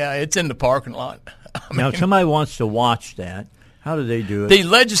 It's in the parking lot. Now, if somebody wants to watch that, how do they do it? The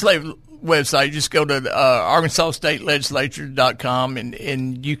legislative website, just go to ArkansasStateLegislature.com,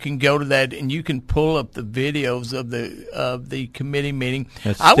 and you can go to that, and you can pull up the videos of the committee meeting.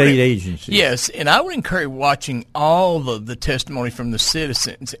 That's state agency. Yes, and I would encourage watching all of the testimony from the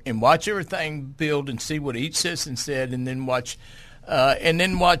citizens, and watch everything build and see what each citizen said, and then watch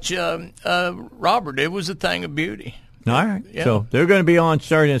Robert. It was a thing of beauty. All right. Yeah. So they're going to be on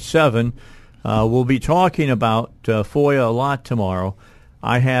starting at 7. We'll be talking about FOIA a lot tomorrow.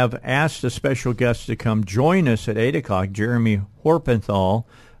 I have asked a special guest to come join us at 8 o'clock. Jeremy Horpenthal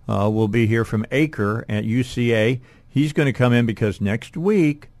will be here from Acre at UCA. He's going to come in because next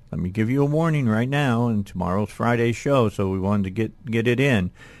week, let me give you a warning right now, and tomorrow's Friday's show, so we wanted to get it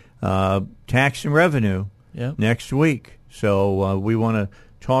in. Tax and revenue next week. So we want to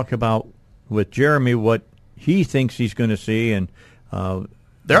talk about with Jeremy what he thinks he's going to see, and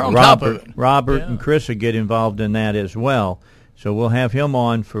they're on top of it. Robert and Chris will get involved in that as well. So we'll have him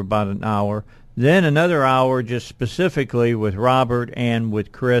on for about an hour. Then another hour just specifically with Robert and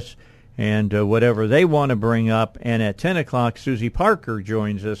with Chris and whatever they want to bring up. And at 10 o'clock, Susie Parker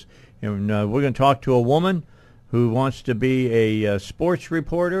joins us. And we're going to talk to a woman who wants to be a sports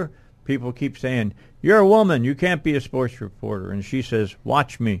reporter. People keep saying, you're a woman, you can't be a sports reporter. And she says,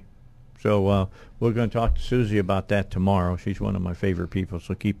 watch me. So we're going to talk to Susie about that tomorrow. She's one of my favorite people.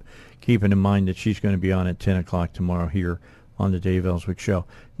 So keep in mind that she's going to be on at 10 o'clock tomorrow here on the Dave Elswick Show.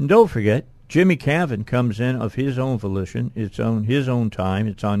 And don't forget, Jimmy Cavan comes in of his own volition. It's on his own time.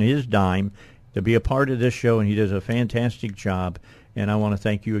 It's on his dime to be a part of this show, and he does a fantastic job. And I want to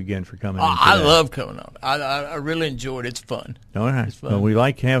thank you again for coming in today. I love coming on. I really enjoyed it. It's fun. All right. It's fun. Well, we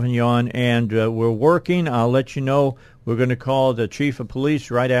like having you on, and we're working. I'll let you know. We're going to call the chief of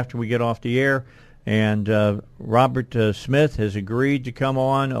police right after we get off the air. And Robert Smith has agreed to come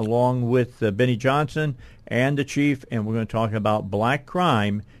on along with Benny Johnson and the chief, and we're going to talk about black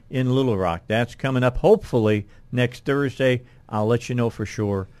crime in Little Rock. That's coming up hopefully next Thursday. I'll let you know for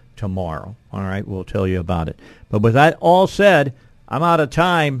sure tomorrow. All right, we'll tell you about it. But with that all said, I'm out of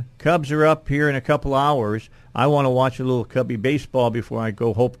time. Cubs are up here in a couple hours. I want to watch a little Cubby baseball before I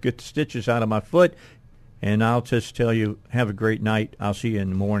go get the stitches out of my foot. And I'll just tell you, have a great night. I'll see you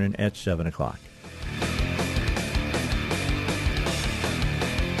in the morning at 7 o'clock.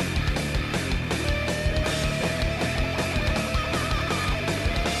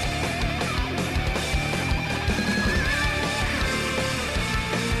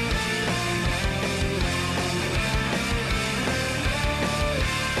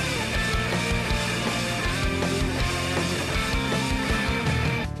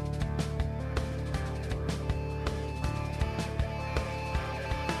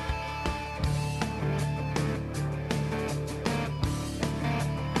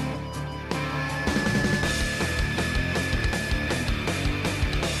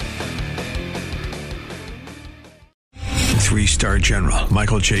 Three-star General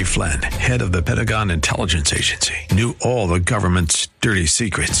Michael J. Flynn, head of the Pentagon Intelligence Agency, knew all the government's dirty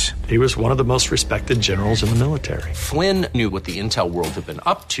secrets. He was one of the most respected generals in the military. Flynn knew what the intel world had been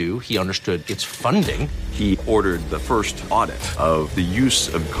up to. He understood its funding. He ordered the first audit of the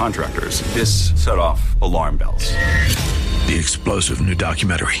use of contractors. This set off alarm bells. The explosive new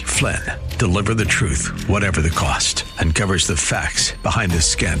documentary, Flynn, Deliver the Truth, Whatever the Cost, uncovers the facts behind this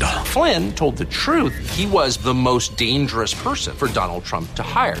scandal. Flynn told the truth. He was the most dangerous person for Donald Trump to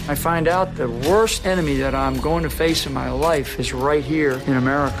hire. I find out the worst enemy that I'm going to face in my life is right here in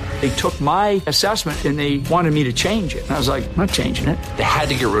America. They took my assessment and they wanted me to change it. And I was like, I'm not changing it. They had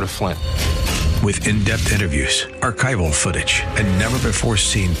to get rid of Flynn. With in-depth interviews, archival footage, and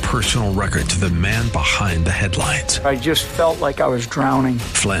never-before-seen personal records of the man behind the headlines. I just felt like I was drowning.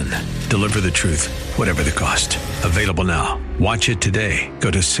 Flynn, Deliver the Truth, Whatever the Cost. Available now. Watch it today.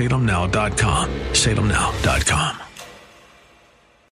 Go to salemnow.com. salemnow.com.